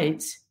red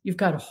lights, you've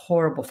got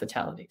horrible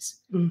fatalities.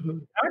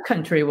 Our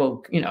country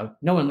will,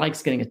 no one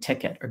likes getting a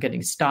ticket or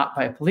getting stopped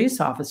by a police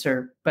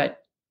officer, but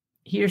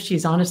he or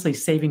she's honestly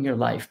saving your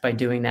life by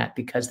doing that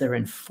because they're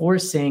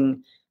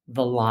enforcing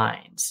the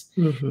lines.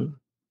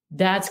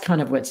 That's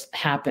kind of what's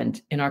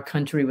happened in our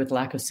country with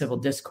lack of civil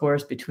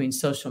discourse between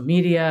social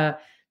media,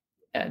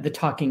 the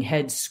talking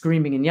heads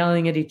screaming and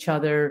yelling at each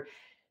other,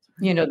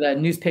 the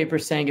newspaper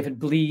saying if it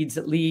bleeds,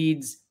 it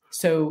leads.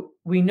 So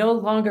we no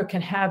longer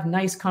can have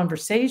nice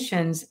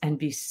conversations and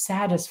be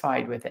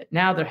satisfied with it.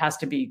 Now there has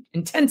to be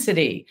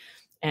intensity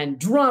and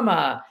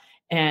drama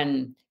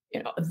and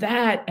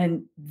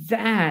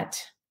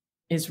that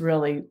is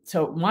really,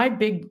 so my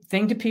big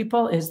thing to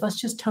people is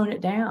let's just tone it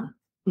down.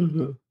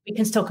 We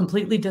can still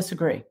completely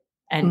disagree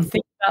and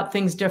think about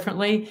things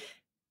differently,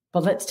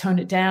 but let's tone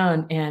it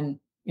down and,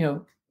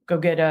 go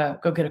get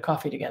a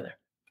coffee together.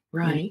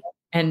 Right.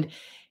 And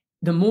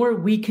the more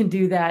we can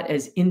do that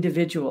as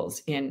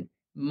individuals, in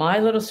my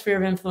little sphere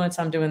of influence,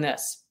 I'm doing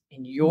this.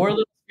 In your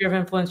little sphere of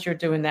influence, you're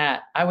doing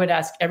that. I would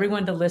ask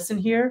everyone to listen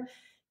here.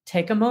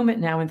 Take a moment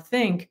now and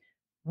think,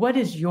 what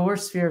is your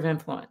sphere of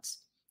influence?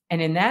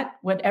 And in that,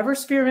 whatever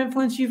sphere of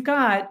influence you've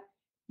got,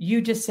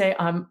 you just say,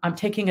 I'm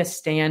taking a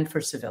stand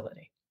for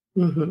civility.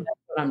 Mm-hmm. That's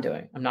what I'm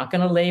doing. I'm not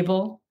going to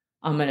label.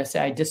 I'm going to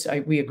say,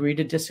 we agree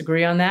to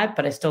disagree on that,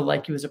 but I still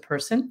like you as a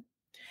person.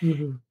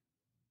 Mm-hmm.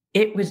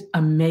 It was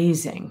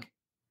amazing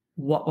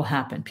what will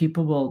happen.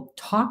 People will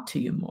talk to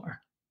you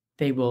more.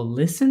 They will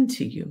listen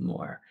to you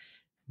more.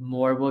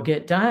 More will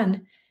get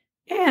done.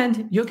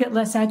 And you'll get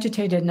less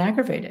agitated and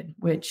aggravated,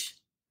 which,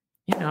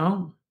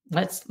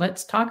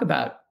 let's talk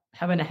about.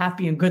 Having a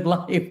happy and good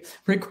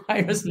life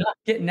requires not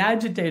getting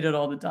agitated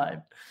all the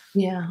time.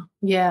 Yeah.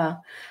 Yeah.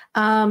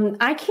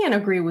 I can't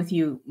agree with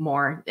you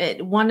more.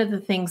 One of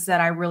the things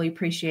that I really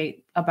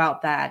appreciate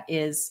about that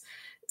is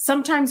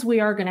sometimes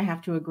we are going to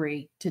have to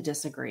agree to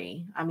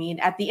disagree. I mean,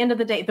 at the end of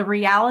the day, the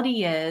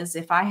reality is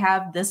if I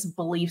have this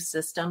belief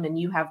system and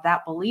you have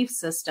that belief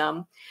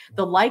system,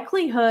 the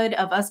likelihood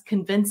of us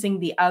convincing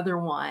the other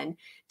one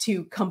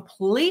to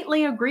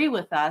completely agree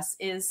with us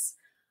is,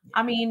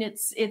 I mean,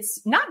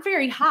 it's not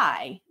very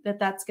high that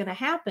that's going to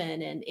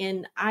happen.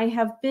 And I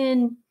have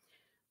been,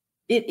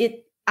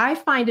 I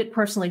find it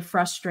personally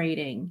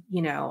frustrating,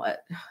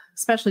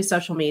 especially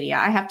social media.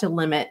 I have to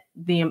limit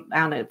the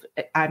amount of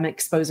I'm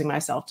exposing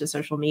myself to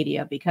social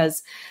media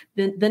because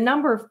the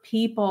number of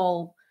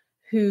people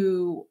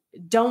who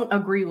don't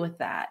agree with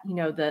that,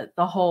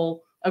 the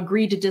whole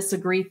agree to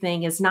disagree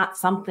thing is not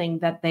something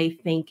that they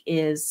think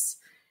is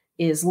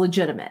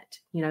legitimate.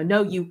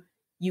 No,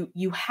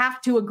 you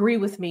have to agree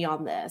with me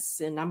on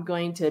this, and I'm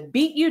going to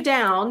beat you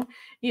down,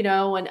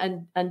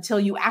 and until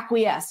you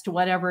acquiesce to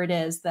whatever it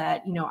is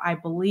that, I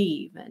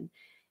believe.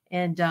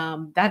 And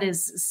that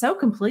is so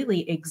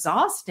completely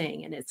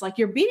exhausting. And it's like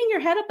you're beating your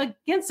head up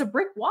against a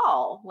brick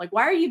wall. Like,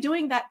 why are you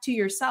doing that to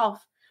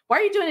yourself? Why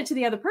are you doing it to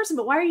the other person?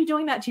 But why are you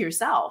doing that to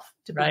yourself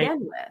to begin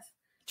with?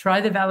 Try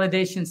the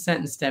validation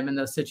sentence stem in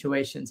those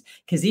situations.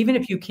 Because even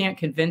if you can't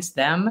convince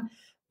them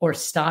or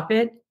stop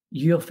it,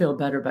 you'll feel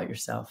better about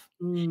yourself.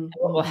 Mm-hmm. And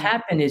what will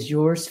happen is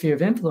your sphere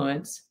of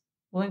influence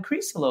will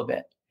increase a little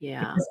bit. Yeah.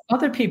 Because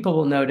other people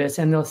will notice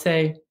and they'll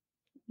say,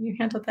 you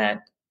handled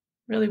that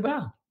really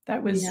well.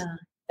 That was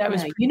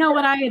you know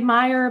what I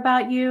admire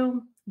about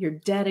you? Your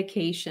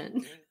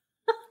dedication.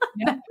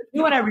 You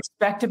know what I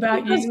respect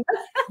about you?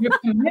 Your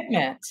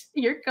commitment.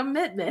 Your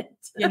commitment.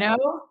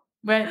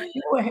 But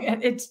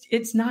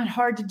it's not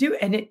hard to do.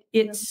 And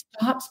it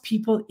stops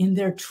people in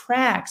their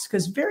tracks,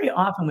 because very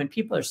often when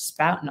people are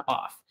spouting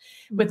off,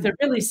 what they're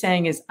really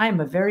saying is, I'm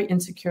a very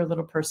insecure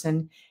little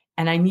person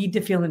and I need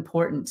to feel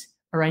important,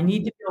 or I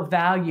need to feel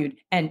valued,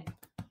 and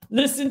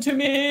listen to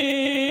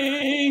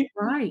me.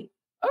 Right.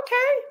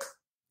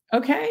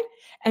 Okay.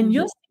 And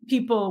you'll see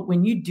people,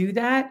 when you do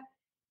that,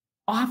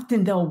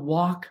 often they'll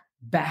walk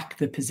back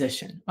the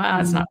position. Well,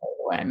 that's not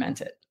the way I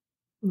meant it.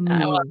 Well,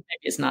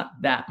 maybe it's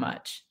not that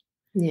much.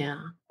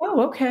 Yeah.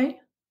 Oh, okay.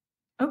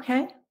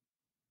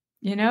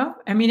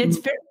 I mean, it's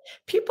very,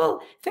 people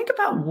think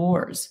about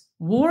wars.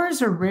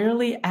 Wars are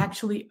rarely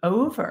actually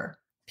over.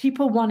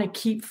 People want to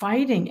keep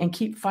fighting and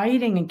keep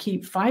fighting and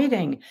keep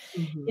fighting.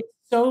 Mm-hmm. It's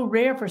so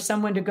rare for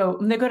someone to go,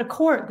 when they go to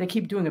court, they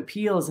keep doing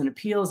appeals and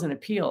appeals and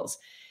appeals.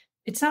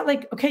 It's not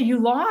like, okay, you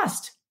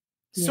lost,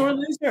 sore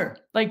loser.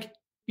 Like,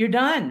 you're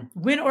done,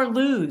 win or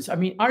lose. I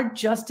mean, our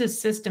justice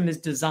system is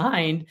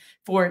designed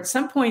for, at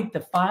some point,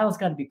 the file's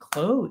got to be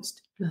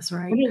closed. That's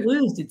right. Win or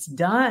lose, it's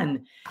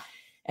done.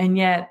 And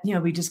yet,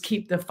 we just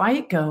keep the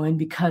fight going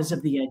because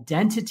of the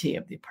identity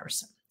of the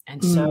person.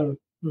 And so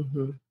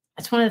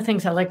that's one of the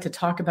things I like to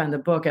talk about in the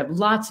book. I have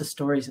lots of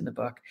stories in the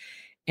book,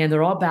 and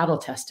they're all battle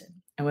tested.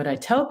 And what I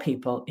tell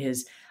people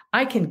is,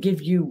 I can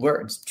give you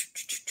words.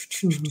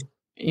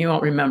 You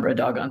won't remember a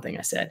doggone thing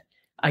I said.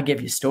 I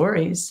give you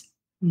stories,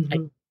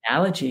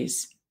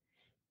 analogies.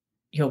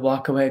 You'll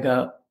walk away and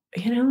go,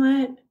 you know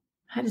what?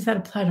 How does that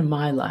apply to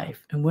my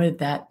life? And what did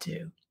that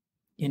do?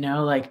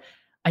 Like,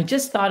 I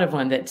just thought of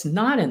one that's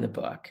not in the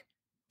book.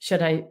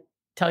 Should I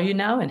tell you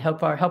now and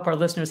help our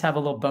listeners have a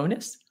little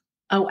bonus?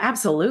 Oh,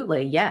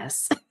 absolutely.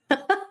 Yes. So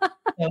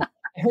I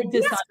heard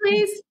this. Yes,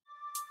 please.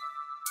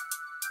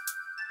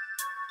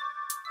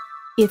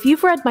 If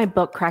you've read my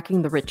book,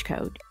 Cracking the Rich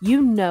Code,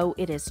 you know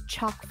it is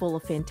chock full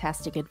of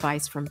fantastic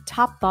advice from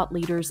top thought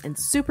leaders and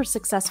super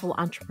successful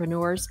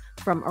entrepreneurs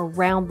from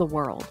around the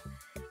world.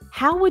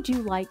 How would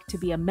you like to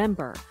be a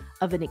member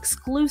of an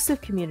exclusive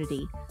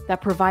community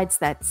that provides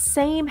that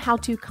same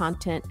how-to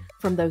content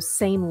from those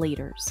same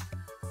leaders?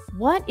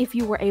 What if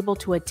you were able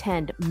to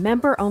attend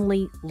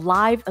member-only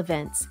live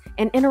events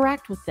and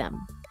interact with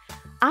them?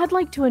 I'd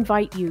like to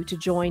invite you to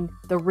join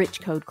the Rich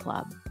Code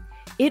Club.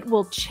 It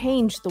will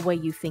change the way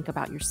you think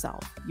about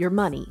yourself, your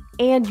money,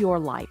 and your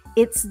life.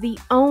 It's the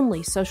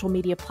only social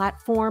media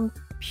platform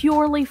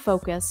purely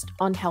focused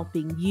on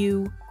helping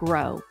you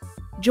grow.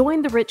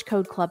 Join the Rich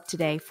Code Club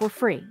today for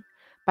free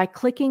by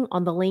clicking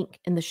on the link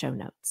in the show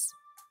notes.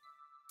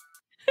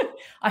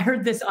 I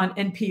heard this on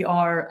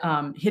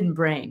NPR, Hidden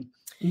Brain,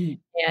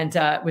 and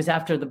it was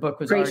after the book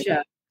was already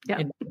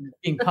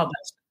being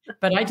published.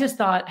 But I just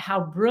thought how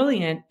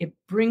brilliant it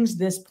brings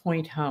this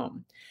point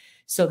home.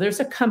 So there's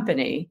a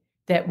company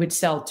that would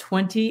sell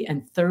 $20,000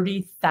 and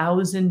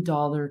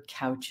 $30,000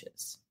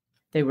 couches.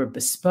 They were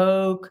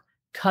bespoke,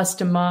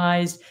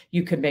 customized.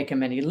 You could make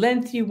them any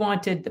length you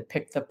wanted,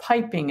 pick the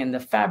piping and the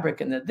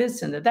fabric and the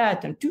this and the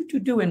that and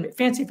and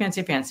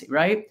fancy,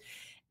 right?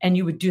 And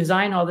you would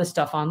design all this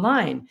stuff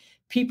online.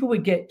 People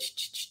would get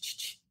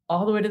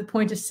all the way to the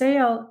point of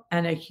sale,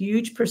 and a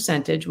huge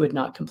percentage would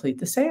not complete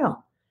the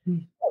sale.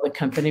 Well, the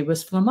company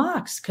was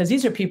flummoxed because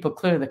these are people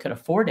clearly that could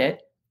afford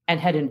it and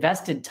had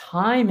invested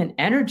time and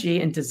energy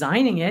in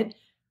designing it.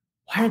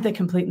 Why aren't they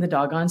completing the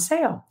doggone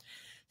sale?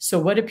 So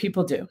what do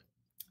people do?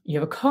 You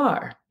have a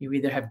car. You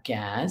either have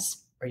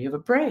gas or you have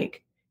a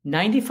brake.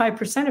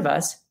 95% of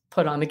us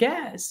put on the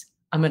gas.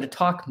 I'm going to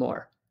talk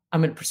more.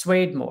 I'm going to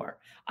persuade more.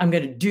 I'm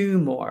going to do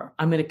more.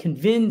 I'm going to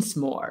convince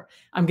more.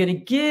 I'm going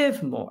to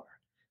give more.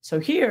 So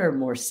here,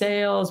 more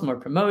sales, more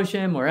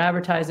promotion, more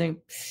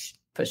advertising.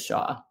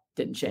 Pshaw,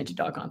 didn't change a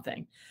doggone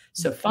thing.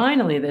 So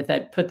finally,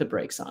 that put the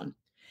brakes on.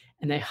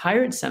 And they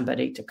hired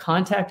somebody to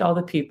contact all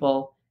the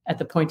people at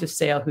the point of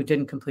sale who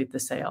didn't complete the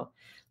sale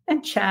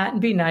and chat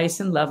and be nice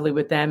and lovely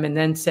with them. And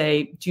then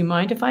say, do you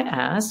mind if I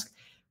ask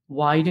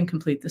why you didn't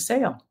complete the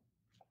sale?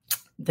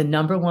 The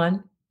number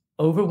one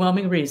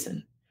overwhelming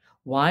reason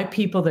why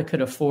people that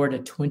could afford a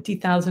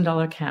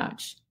 $20,000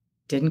 couch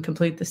didn't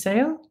complete the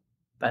sale,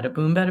 bada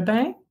boom, bada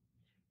bang,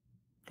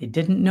 they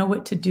didn't know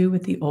what to do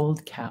with the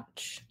old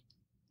couch.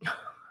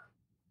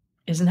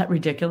 Isn't that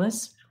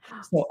ridiculous?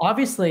 So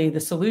obviously the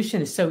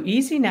solution is so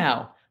easy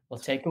now. We'll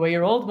take away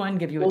your old one,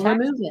 give you a tax.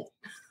 Remove it.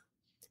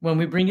 When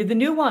we bring you the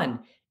new one,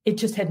 it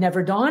just had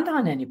never dawned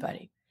on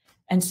anybody.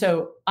 And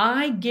so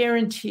I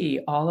guarantee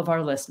all of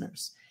our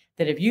listeners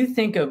that if you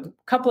think of a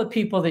couple of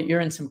people that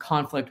you're in some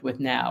conflict with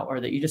now,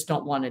 or that you just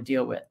don't want to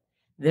deal with,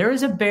 there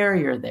is a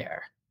barrier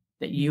there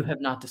that you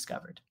have not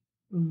discovered.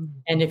 Mm.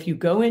 And if you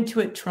go into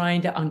it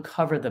trying to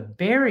uncover the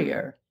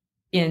barrier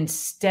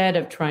instead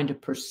of trying to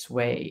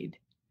persuade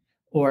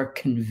or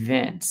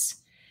convince,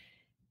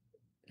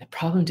 the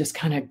problem just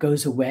kind of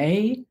goes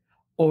away,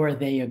 or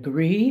they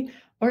agree,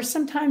 or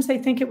sometimes they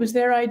think it was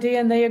their idea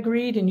and they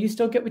agreed and you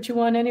still get what you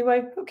want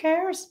anyway. Who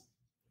cares?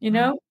 You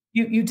know,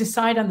 you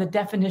decide on the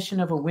definition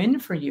of a win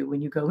for you when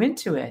you go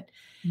into it.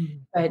 Mm.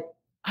 But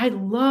I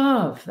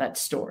love that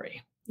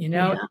story. You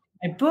know,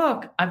 in my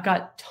book, I've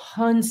got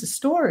tons of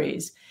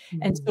stories. Mm.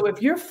 And so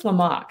if you're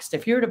flummoxed,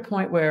 if you're at a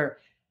point where,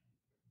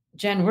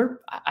 Jen,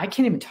 I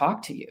can't even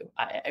talk to you.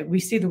 We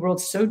see the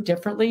world so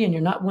differently and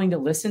you're not willing to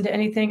listen to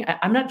anything.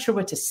 I'm not sure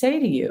what to say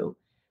to you.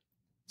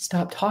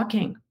 Stop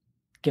talking.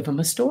 Give them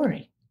a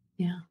story.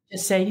 Yeah.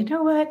 Just say, you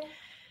know what?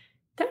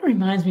 That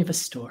reminds me of a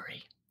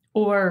story.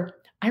 Or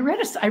I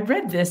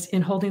read this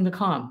in Holding the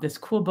Calm, this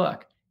cool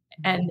book.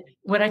 And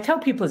what I tell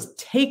people is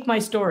take my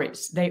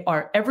stories.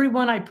 Every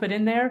one I put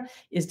in there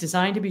is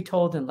designed to be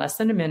told in less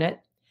than a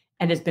minute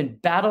and has been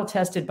battle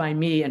tested by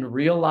me in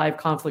real live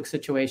conflict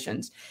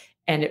situations.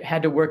 And it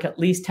had to work at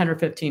least 10 or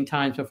 15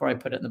 times before I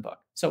put it in the book.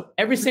 So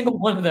every single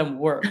one of them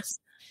works.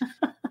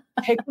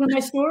 Take one of my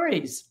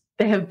stories.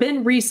 They have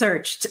been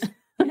researched.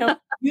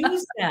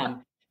 Use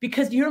them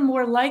because you're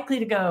more likely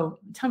to go,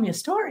 tell me a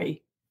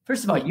story.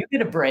 First of all, you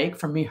get a break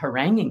from me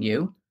haranguing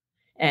you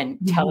and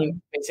telling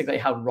you basically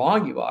how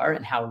wrong you are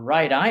and how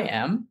right I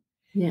am.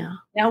 Yeah.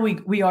 Now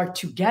we are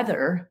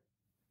together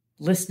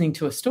listening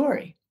to a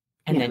story.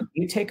 And then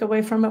you take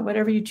away from it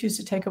whatever you choose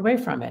to take away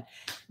from it.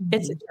 Mm-hmm.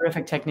 It's a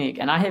terrific technique.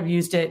 And I have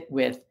used it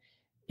with,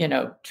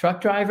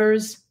 truck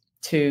drivers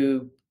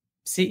to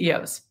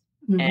CEOs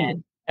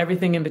and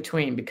everything in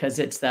between, because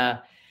it's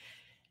a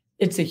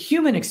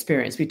human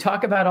experience. We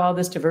talk about all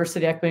this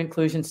diversity, equity,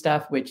 inclusion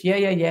stuff, which,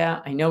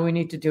 I know we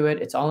need to do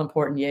it. It's all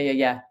important.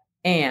 Yeah.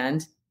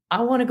 And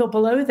I want to go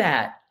below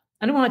that.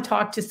 I don't want to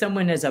talk to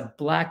someone as a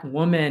Black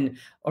woman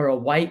or a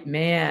white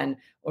man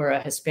or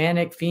a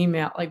Hispanic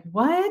female. Like,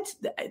 what?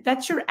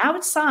 That's your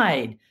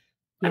outside.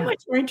 I'm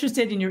much more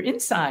interested in your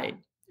inside.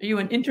 Are you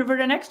an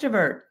introvert and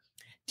extrovert?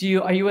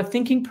 Are you a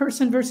thinking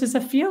person versus a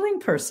feeling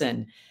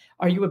person?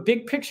 Are you a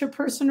big picture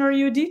person or are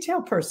you a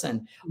detail person?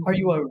 Mm-hmm. Are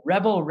you a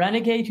rebel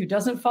renegade who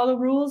doesn't follow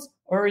rules,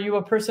 or are you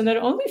a person that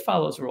only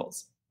follows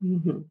rules?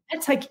 Mm-hmm.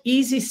 That's like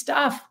easy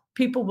stuff.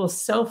 People will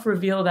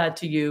self-reveal that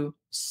to you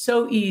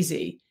so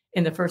easy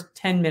in the first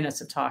 10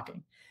 minutes of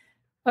talking.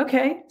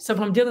 Okay, so if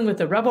I'm dealing with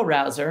a rebel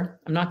rouser,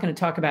 I'm not going to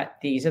talk about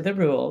these are the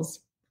rules.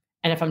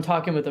 And if I'm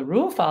talking with a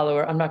rule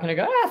follower, I'm not going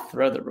to go,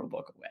 throw the rule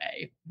book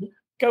away.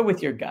 Go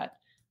with your gut,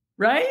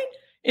 right?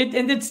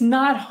 And it's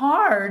not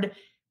hard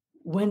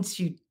once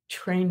you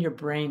train your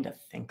brain to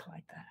think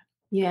like that.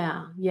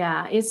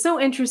 Yeah. It's so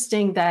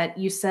interesting that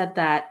you said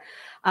that.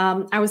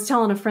 I was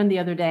telling a friend the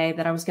other day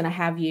that I was going to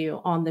have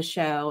you on the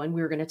show and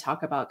we were going to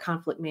talk about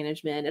conflict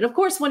management. And of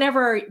course,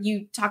 whenever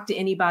you talk to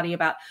anybody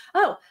about,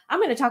 I'm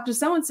going to talk to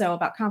so-and-so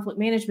about conflict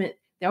management,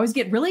 they always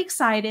get really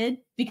excited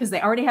because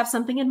they already have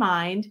something in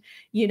mind,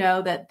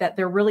 that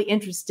they're really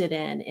interested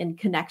in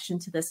connection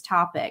to this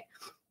topic.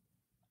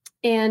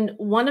 And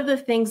one of the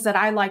things that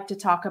I like to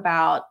talk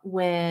about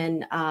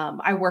when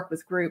I work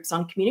with groups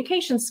on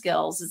communication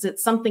skills is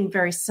it's something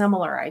very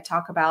similar. I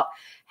talk about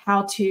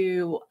how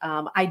to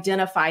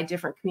identify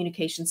different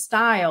communication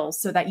styles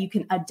so that you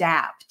can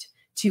adapt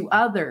to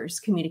others'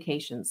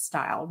 communication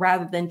style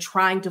rather than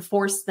trying to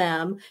force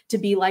them to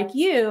be like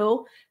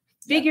you.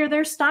 Figure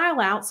their style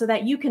out so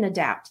that you can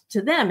adapt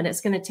to them. And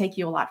it's going to take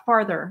you a lot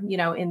farther,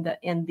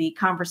 in the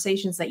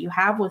conversations that you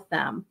have with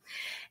them.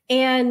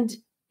 And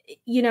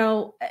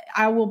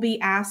I will be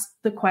asked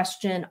the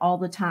question all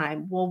the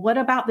time, well, what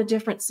about the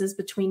differences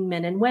between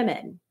men and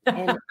women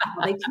and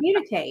how they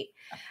communicate?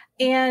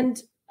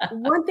 And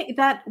one thing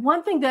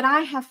that I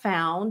have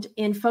found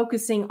in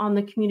focusing on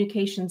the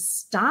communication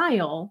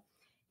style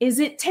is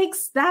it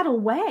takes that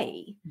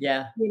away.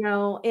 Yeah.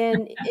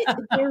 And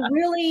they're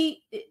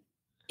really,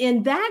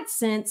 in that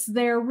sense,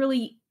 there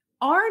really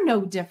are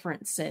no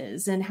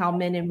differences in how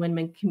men and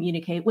women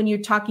communicate when you're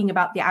talking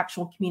about the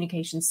actual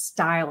communication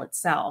style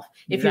itself.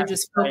 If you're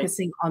just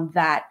focusing on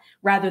that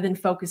rather than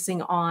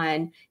focusing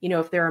on,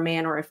 if they're a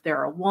man or if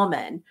they're a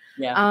woman.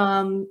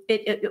 Yeah.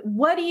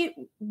 What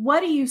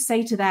do you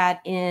say to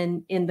that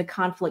in the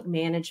conflict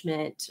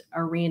management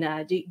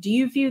arena? Do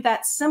you view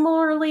that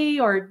similarly,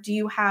 or do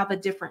you have a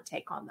different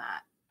take on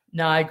that?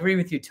 No, I agree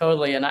with you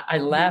totally. And I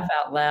laugh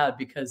out loud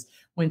because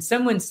when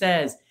someone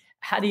says,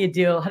 how do you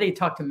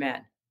talk to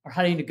men? Or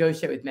how do you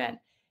negotiate with men?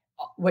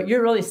 What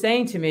you're really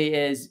saying to me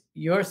is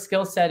your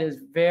skill set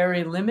is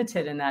very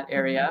limited in that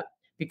area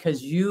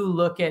because you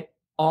look at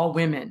all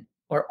women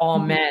or all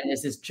men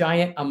as this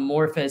giant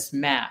amorphous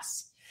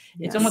mass.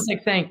 Yes. It's almost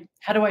like saying,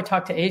 how do I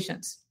talk to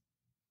Asians?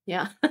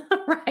 Yeah,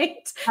 right.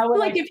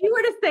 If you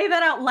were to say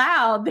that out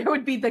loud, there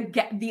would be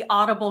the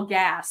audible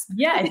gasp.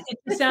 Yeah,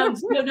 it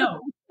sounds,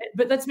 no,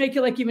 but let's make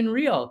it like even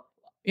real.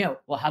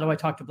 Well, how do I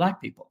talk to Black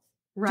people?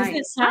 Right. Doesn't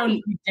it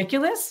sound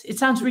ridiculous? It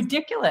sounds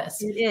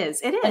ridiculous. It is.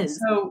 And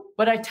so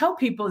what I tell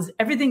people is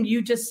everything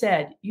you just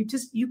said,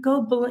 that's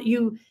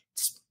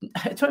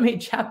why I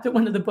made chapter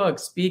 1 of the book,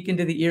 Speak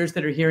into the Ears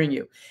That Are Hearing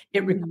You.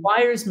 It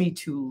requires me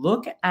to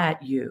look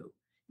at you,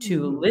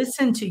 to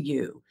listen to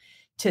you,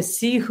 to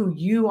see who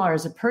you are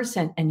as a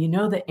person. And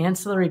the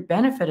ancillary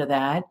benefit of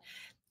that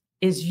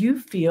is you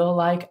feel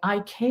like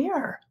I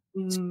care.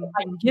 So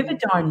my give a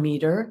darn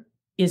meter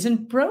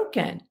isn't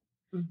broken.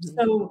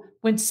 So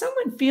when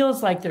someone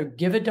feels like their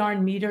give a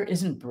darn meter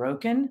isn't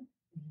broken,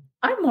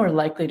 I'm more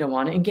likely to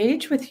want to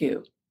engage with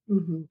you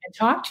and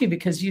talk to you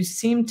because you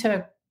seem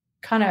to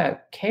kind of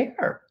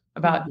care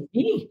about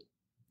me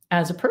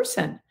as a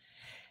person.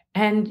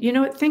 And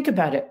think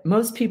about it.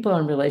 Most people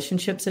are in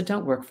relationships that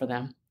don't work for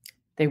them.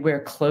 They wear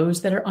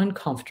clothes that are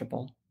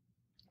uncomfortable.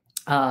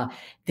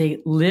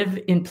 They live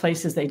in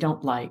places they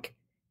don't like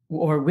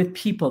or with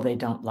people they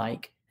don't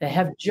like. They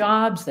have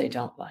jobs they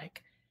don't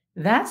like.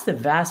 That's the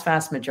vast,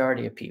 vast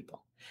majority of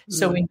people.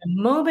 So in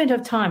the moment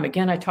of time,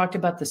 again, I talked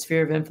about the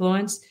sphere of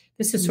influence.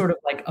 This is sort of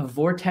like a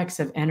vortex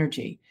of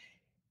energy.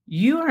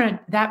 You are in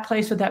that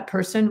place with that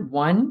person.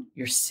 One,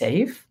 you're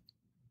safe,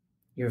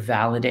 you're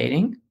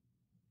validating,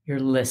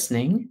 you're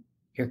listening,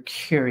 you're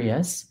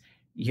curious,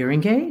 you're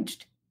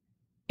engaged.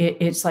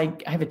 It's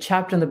like I have a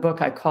chapter in the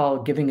book I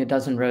call Giving a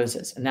Dozen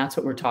Roses. And that's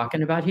what we're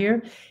talking about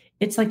here.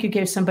 It's like you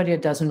gave somebody a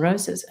dozen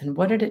roses. And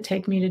what did it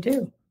take me to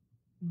do?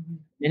 A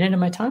minute of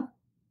my time?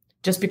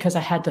 Just because I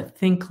had to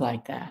think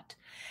like that.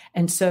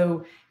 And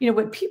so,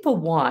 what people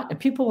want, and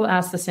people will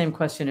ask the same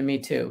question to me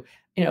too,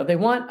 they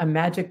want a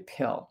magic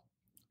pill.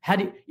 How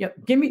do you,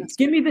 give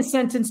me the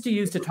sentence to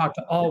use to talk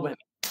to all women.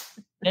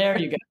 There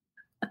you go.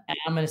 And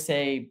I'm going to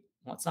say,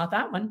 well, it's not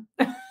that one.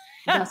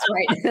 That's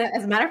right.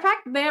 As a matter of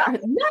fact, there are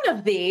none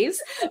of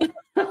these.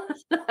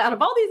 Out of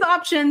all these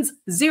options,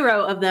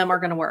 0 of them are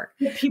going to work.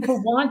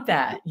 People want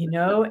that,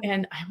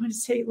 and I want to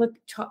say, look,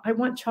 I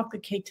want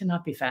chocolate cake to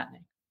not be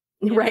fattening.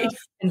 Right.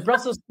 And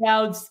Brussels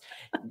sprouts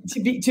to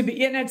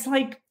be, and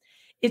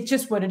it's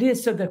just what it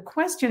is. So the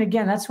question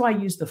again, that's why I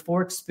use the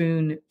fork,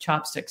 spoon,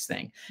 chopsticks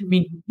thing. I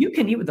mean, you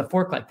can eat with a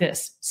fork like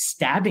this,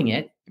 stabbing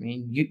it. I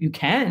mean, you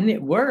can,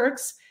 it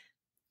works.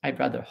 I'd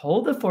rather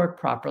hold the fork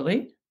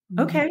properly.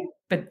 Okay.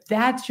 But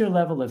that's your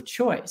level of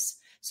choice.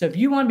 So if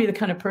you want to be the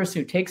kind of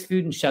person who takes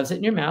food and shoves it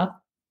in your mouth,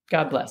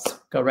 God bless,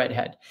 go right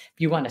ahead.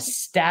 If you want to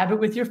stab it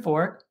with your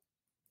fork,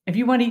 if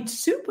you want to eat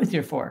soup with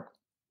your fork,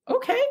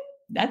 okay.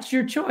 That's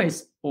your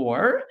choice.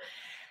 Or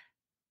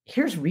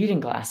here's reading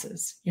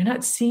glasses. You're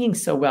not seeing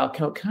so well.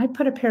 Can I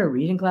put a pair of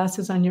reading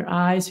glasses on your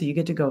eyes so you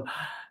get to go,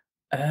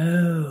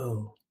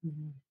 oh,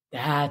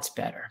 that's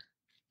better.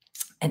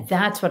 And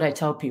that's what I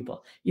tell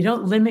people. You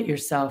don't limit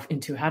yourself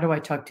into how do I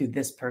talk to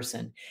this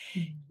person?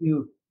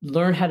 You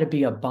learn how to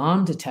be a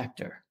bomb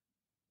detector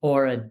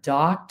or a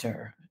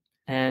doctor.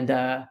 And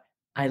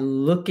I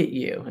look at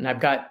you. And I've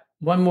got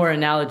one more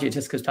analogy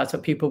just because that's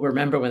what people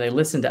remember when they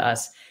listen to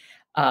us.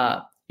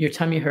 Your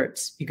tummy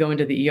hurts. You go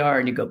into the ER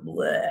and you go,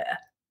 bleh,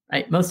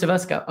 right? Most of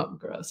us go, oh,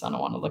 gross. I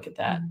don't want to look at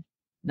that.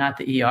 Not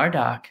the ER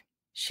doc.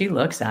 She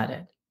looks at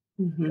it.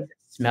 Does it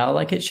smell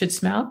like it should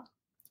smell?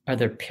 Are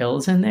there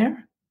pills in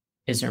there?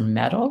 Is there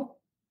metal?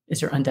 Is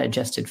there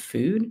undigested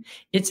food?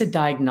 It's a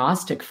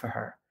diagnostic for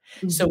her.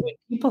 Mm-hmm. So when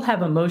people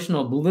have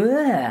emotional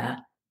blah,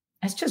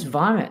 that's just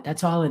vomit.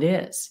 That's all it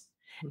is.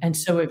 Mm-hmm. And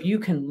so if you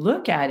can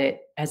look at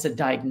it as a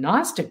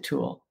diagnostic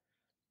tool,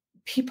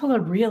 people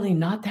are really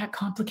not that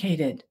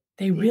complicated.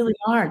 They really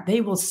aren't.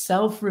 They will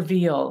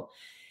self-reveal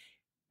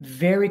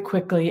very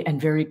quickly and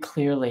very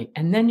clearly.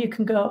 And then you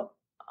can go,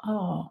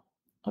 oh,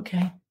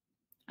 okay.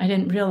 I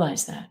didn't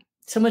realize that.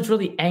 Someone's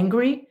really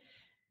angry.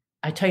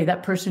 I tell you,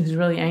 that person who's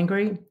really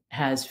angry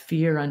has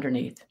fear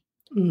underneath.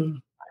 Mm-hmm.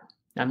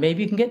 Now,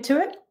 maybe you can get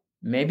to it.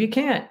 Maybe you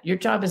can't. Your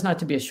job is not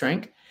to be a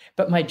shrink,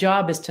 but my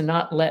job is to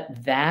not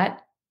let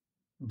that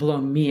blow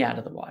me out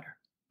of the water.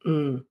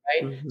 Mm-hmm.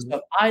 Right? Mm-hmm. So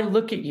if I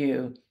look at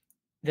you,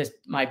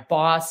 my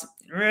boss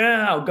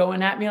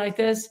going at me like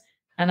this,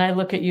 and I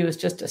look at you as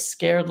just a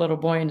scared little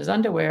boy in his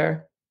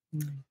underwear,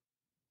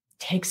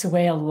 takes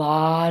away a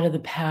lot of the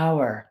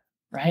power,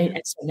 right? Mm-hmm.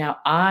 And so now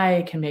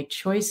I can make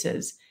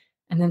choices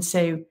and then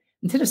say,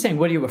 instead of saying,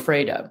 what are you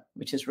afraid of?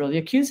 Which is really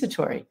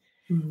accusatory.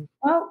 Mm-hmm.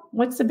 Well,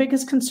 what's the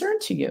biggest concern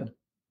to you?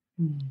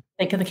 Mm-hmm.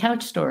 Think of the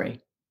couch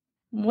story.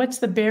 What's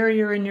the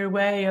barrier in your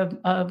way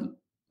of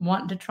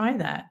wanting to try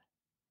that?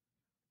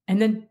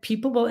 And then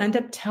people will end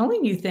up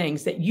telling you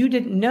things that you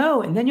didn't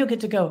know. And then you'll get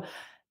to go,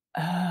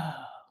 oh,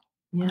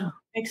 yeah,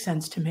 makes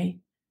sense to me.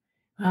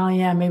 Well,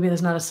 yeah, maybe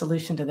there's not a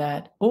solution to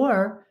that.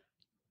 Or,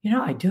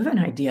 I do have an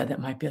idea that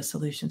might be a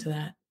solution to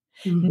that.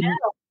 Mm-hmm. Now,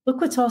 look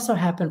what's also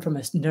happened from a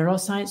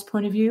neuroscience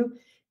point of view.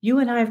 You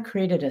and I have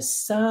created a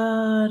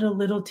subtle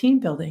little team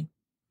building.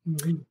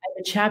 Mm-hmm. I have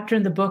a chapter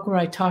in the book where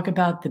I talk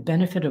about the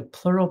benefit of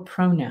plural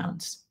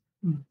pronouns,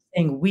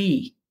 saying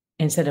we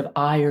instead of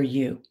I or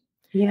you.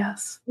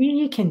 Yes.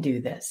 We can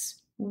do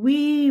this.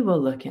 We will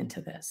look into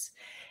this.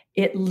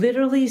 It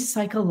literally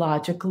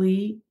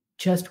psychologically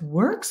just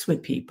works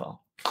with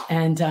people.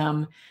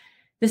 And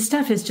this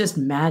stuff is just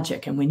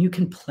magic. And when you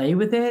can play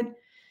with it,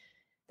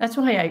 that's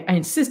why I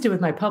insisted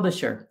with my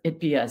publisher, it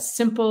be a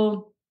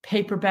simple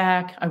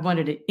paperback. I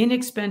wanted it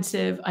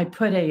inexpensive. I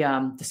put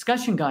a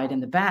discussion guide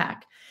in the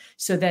back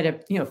so that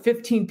if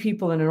 15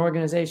 people in an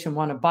organization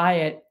want to buy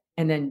it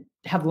and then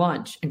have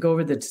lunch and go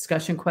over the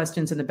discussion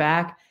questions in the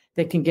back,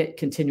 they can get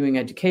continuing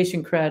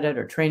education credit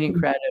or training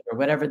credit or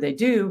whatever they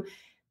do.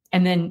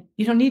 And then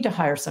you don't need to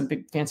hire some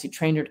big fancy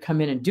trainer to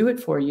come in and do it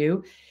for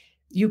you.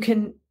 You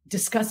can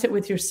discuss it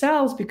with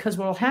yourselves, because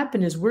what will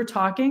happen is we're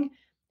talking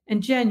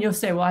and Jen, you'll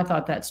say, well, I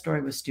thought that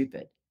story was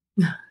stupid.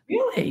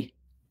 Really?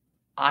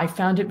 I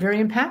found it very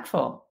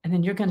impactful. And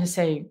then you're going to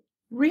say,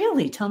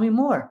 really? Tell me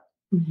more.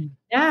 Mm-hmm.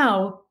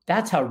 Now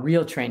that's how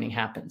real training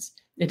happens.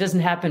 It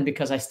doesn't happen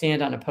because I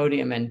stand on a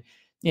podium and,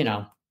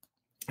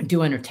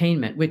 do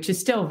entertainment, which is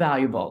still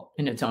valuable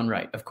in its own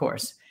right, of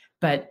course.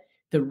 But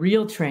the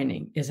real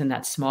training is in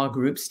that small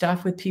group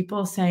stuff with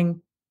people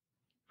saying,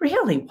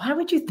 really? Why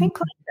would you think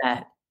like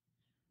that?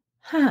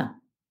 Huh?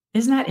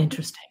 Isn't that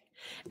interesting?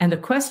 And the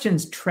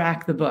questions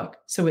track the book.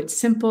 So it's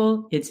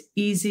simple, it's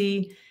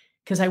easy,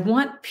 because I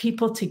want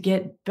people to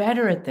get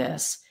better at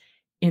this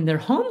in their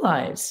home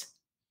lives,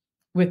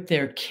 with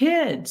their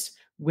kids,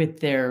 with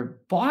their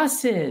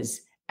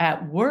bosses,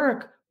 at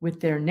work, with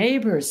their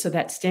neighbors. So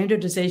that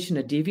standardization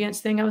of deviance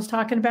thing I was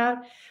talking about,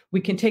 we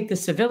can take the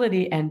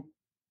civility and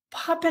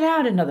pop it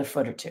out another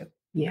foot or two.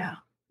 Yeah.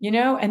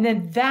 And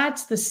then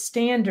that's the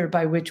standard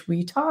by which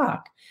we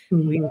talk.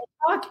 Mm-hmm. We don't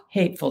talk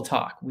hateful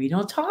talk. We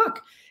don't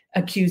talk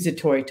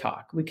accusatory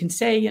talk. We can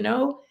say,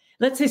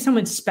 let's say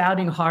someone's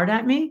spouting hard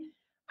at me.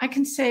 I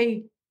can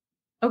say,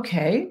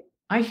 okay,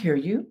 I hear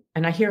you.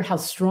 And I hear how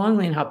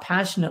strongly and how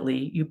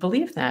passionately you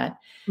believe that.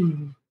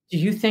 Mm-hmm. Do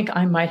you think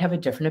I might have a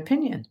different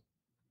opinion?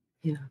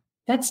 Yeah.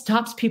 That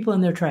stops people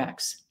in their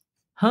tracks.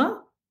 Huh?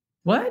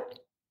 What?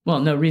 Well,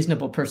 no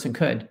reasonable person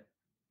could.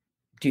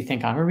 Do you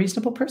think I'm a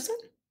reasonable person?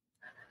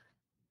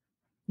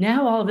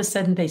 Now, all of a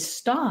sudden, they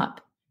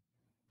stop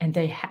and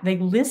they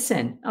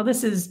listen. Oh,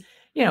 this is,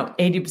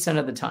 80%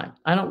 of the time.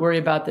 I don't worry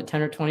about the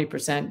 10 or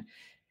 20%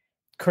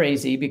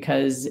 crazy,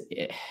 because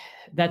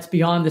that's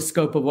beyond the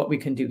scope of what we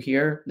can do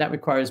here. That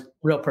requires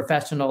real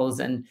professionals.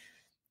 And,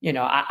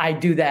 I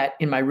do that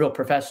in my real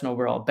professional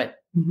world. But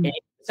 80%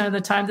 of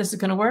the time this is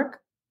going to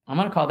work, I'm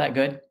going to call that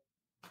good.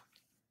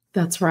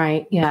 That's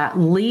right. Yeah.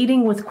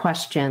 Leading with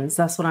questions.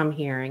 That's what I'm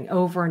hearing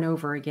over and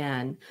over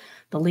again.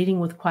 The leading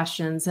with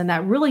questions. And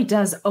that really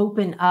does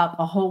open up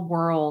a whole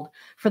world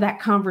for that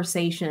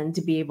conversation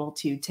to be able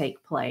to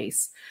take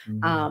place.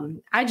 Mm-hmm.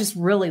 I just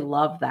really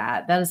love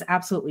that. That is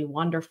absolutely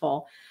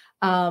wonderful.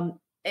 I'm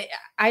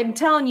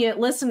telling you,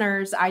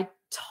 listeners, I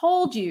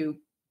told you,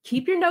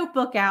 keep your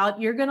notebook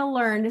out. You're going to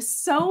learn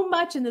so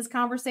much in this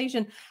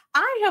conversation.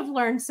 I have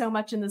learned so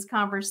much in this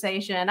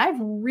conversation. I've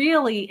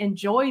really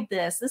enjoyed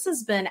this. This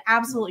has been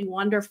absolutely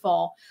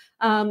wonderful.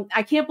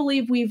 I can't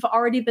believe we've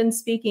already been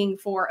speaking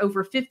for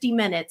over 50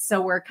 minutes.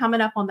 So we're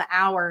coming up on the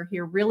hour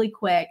here really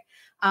quick.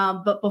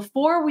 But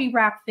before we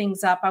wrap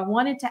things up, I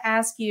wanted to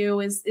ask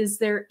you, is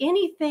there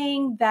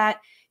anything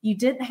that you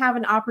didn't have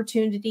an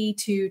opportunity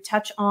to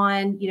touch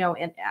on,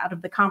 out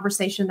of the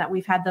conversation that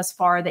we've had thus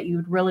far, that you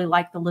would really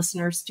like the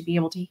listeners to be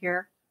able to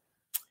hear?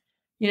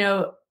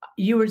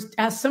 You were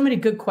asked so many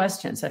good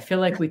questions. I feel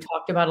like we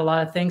talked about a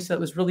lot of things, so it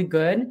was really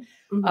good.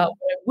 Mm-hmm. What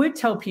I would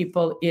tell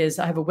people is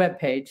I have a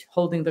webpage,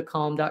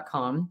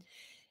 holdingthecalm.com,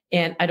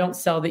 and I don't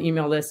sell the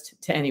email list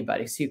to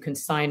anybody. So you can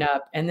sign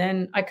up. And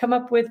then I come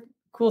up with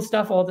cool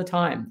stuff all the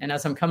time. And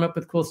as I'm coming up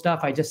with cool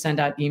stuff, I just send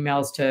out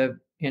emails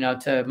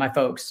to my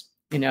folks,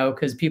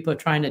 because people are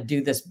trying to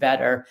do this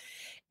better.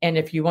 And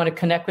if you want to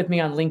connect with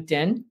me on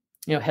LinkedIn,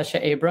 Hesha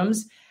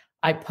Abrams,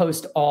 I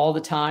post all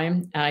the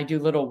time, and I do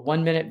little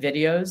 1-minute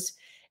videos.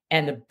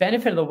 And the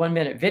benefit of the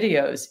 1-minute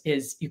videos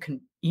is you can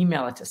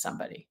email it to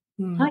somebody.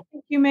 I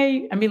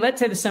think let's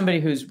say to somebody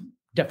who's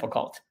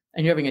difficult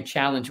and you're having a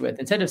challenge with,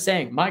 instead of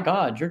saying, my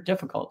God, you're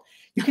difficult,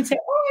 you can say,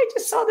 oh, I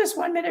just saw this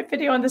 1-minute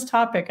video on this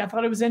topic. I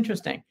thought it was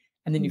interesting.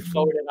 And then you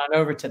forward it on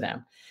over to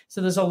them.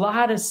 So there's a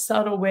lot of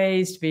subtle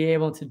ways to be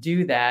able to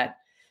do that.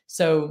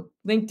 So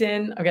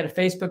LinkedIn, I've got a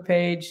Facebook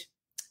page,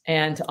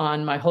 and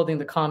on my Holding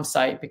the Calm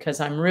site,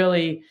 because I'm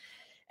really,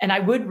 and I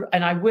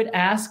would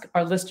ask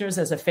our listeners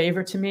as a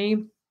favor to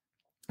me,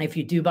 if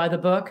you do buy the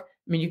book,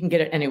 you can get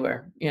it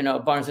anywhere,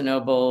 Barnes &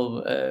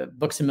 Noble,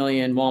 Books A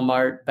Million,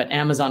 Walmart, but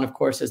Amazon, of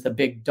course, is the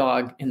big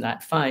dog in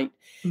that fight,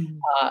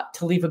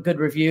 to leave a good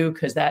review,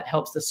 because that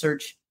helps the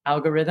search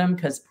algorithm,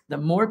 because the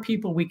more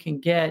people we can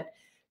get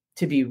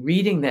to be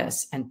reading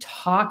this and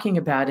talking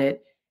about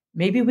it,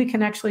 maybe we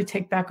can actually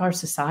take back our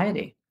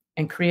society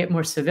and create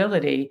more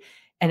civility.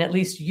 And at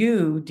least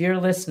you, dear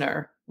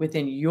listener,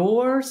 within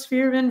your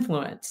sphere of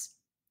influence,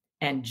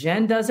 and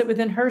Jen does it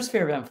within her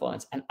sphere of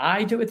influence, and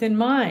I do it within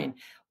mine,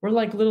 we're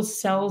like little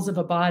cells of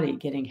a body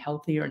getting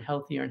healthier and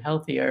healthier and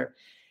healthier.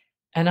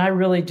 And I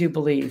really do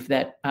believe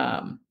that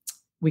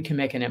we can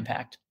make an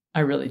impact.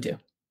 I really do.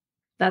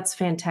 That's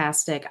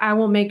fantastic. I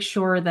will make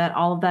sure that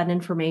all of that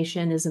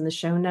information is in the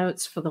show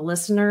notes for the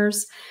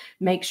listeners.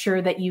 Make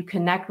sure that you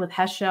connect with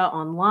Hesha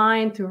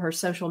online through her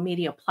social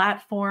media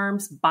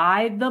platforms.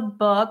 Buy the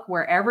book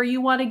wherever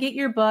you want to get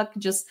your book.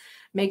 Just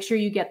make sure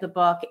you get the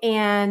book.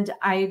 And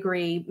I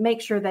agree,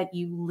 make sure that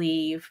you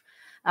leave,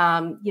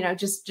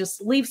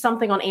 just leave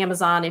something on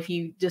Amazon if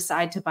you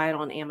decide to buy it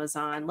on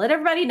Amazon. Let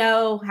everybody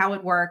know how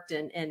it worked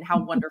and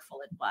how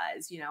wonderful it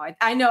was.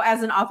 I know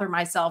as an author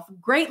myself,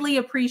 greatly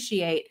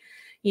appreciate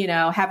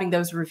having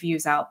those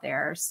reviews out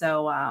there.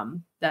 So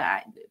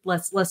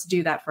let's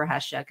do that for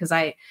Hesha, because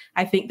I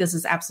think this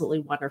is absolutely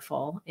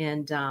wonderful.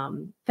 And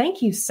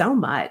thank you so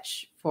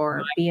much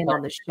for being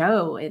on the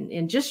show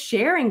and just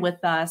sharing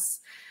with us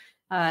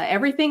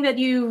everything that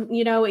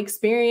you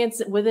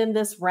experience within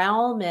this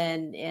realm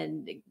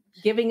and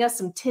giving us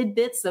some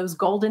tidbits, those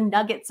golden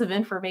nuggets of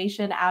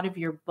information out of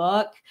your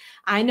book.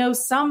 I know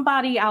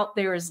somebody out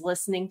there is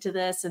listening to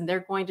this and they're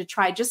going to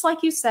try, just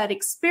like you said,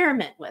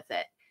 experiment with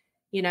it.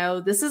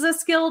 This is a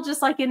skill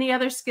just like any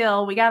other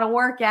skill. We got to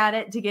work at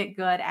it to get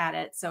good at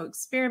it. So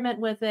experiment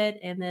with it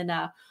and then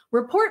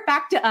report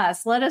back to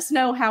us. Let us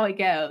know how it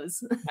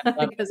goes,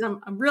 because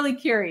I'm really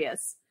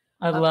curious.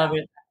 I love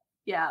it.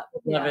 Yeah. I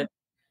love it.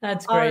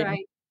 That's great. All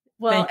right.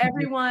 Well,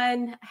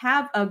 everyone,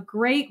 have a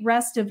great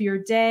rest of your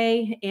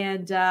day.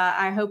 And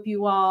I hope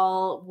you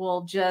all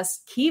will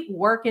just keep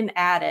working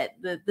at it.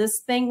 This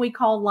thing we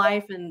call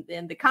life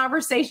and the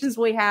conversations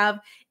we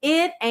have,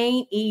 it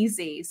ain't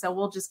easy. So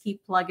we'll just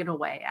keep plugging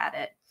away at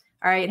it.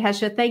 All right,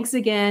 Hesha, thanks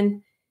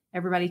again.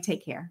 Everybody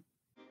take care.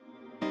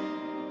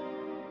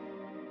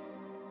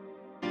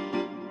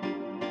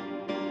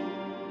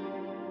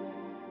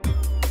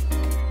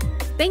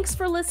 Thanks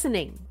for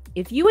listening.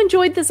 If you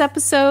enjoyed this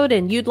episode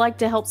and you'd like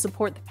to help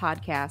support the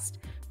podcast,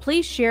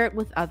 please share it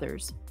with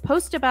others,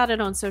 post about it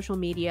on social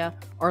media,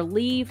 or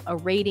leave a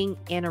rating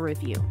and a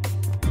review.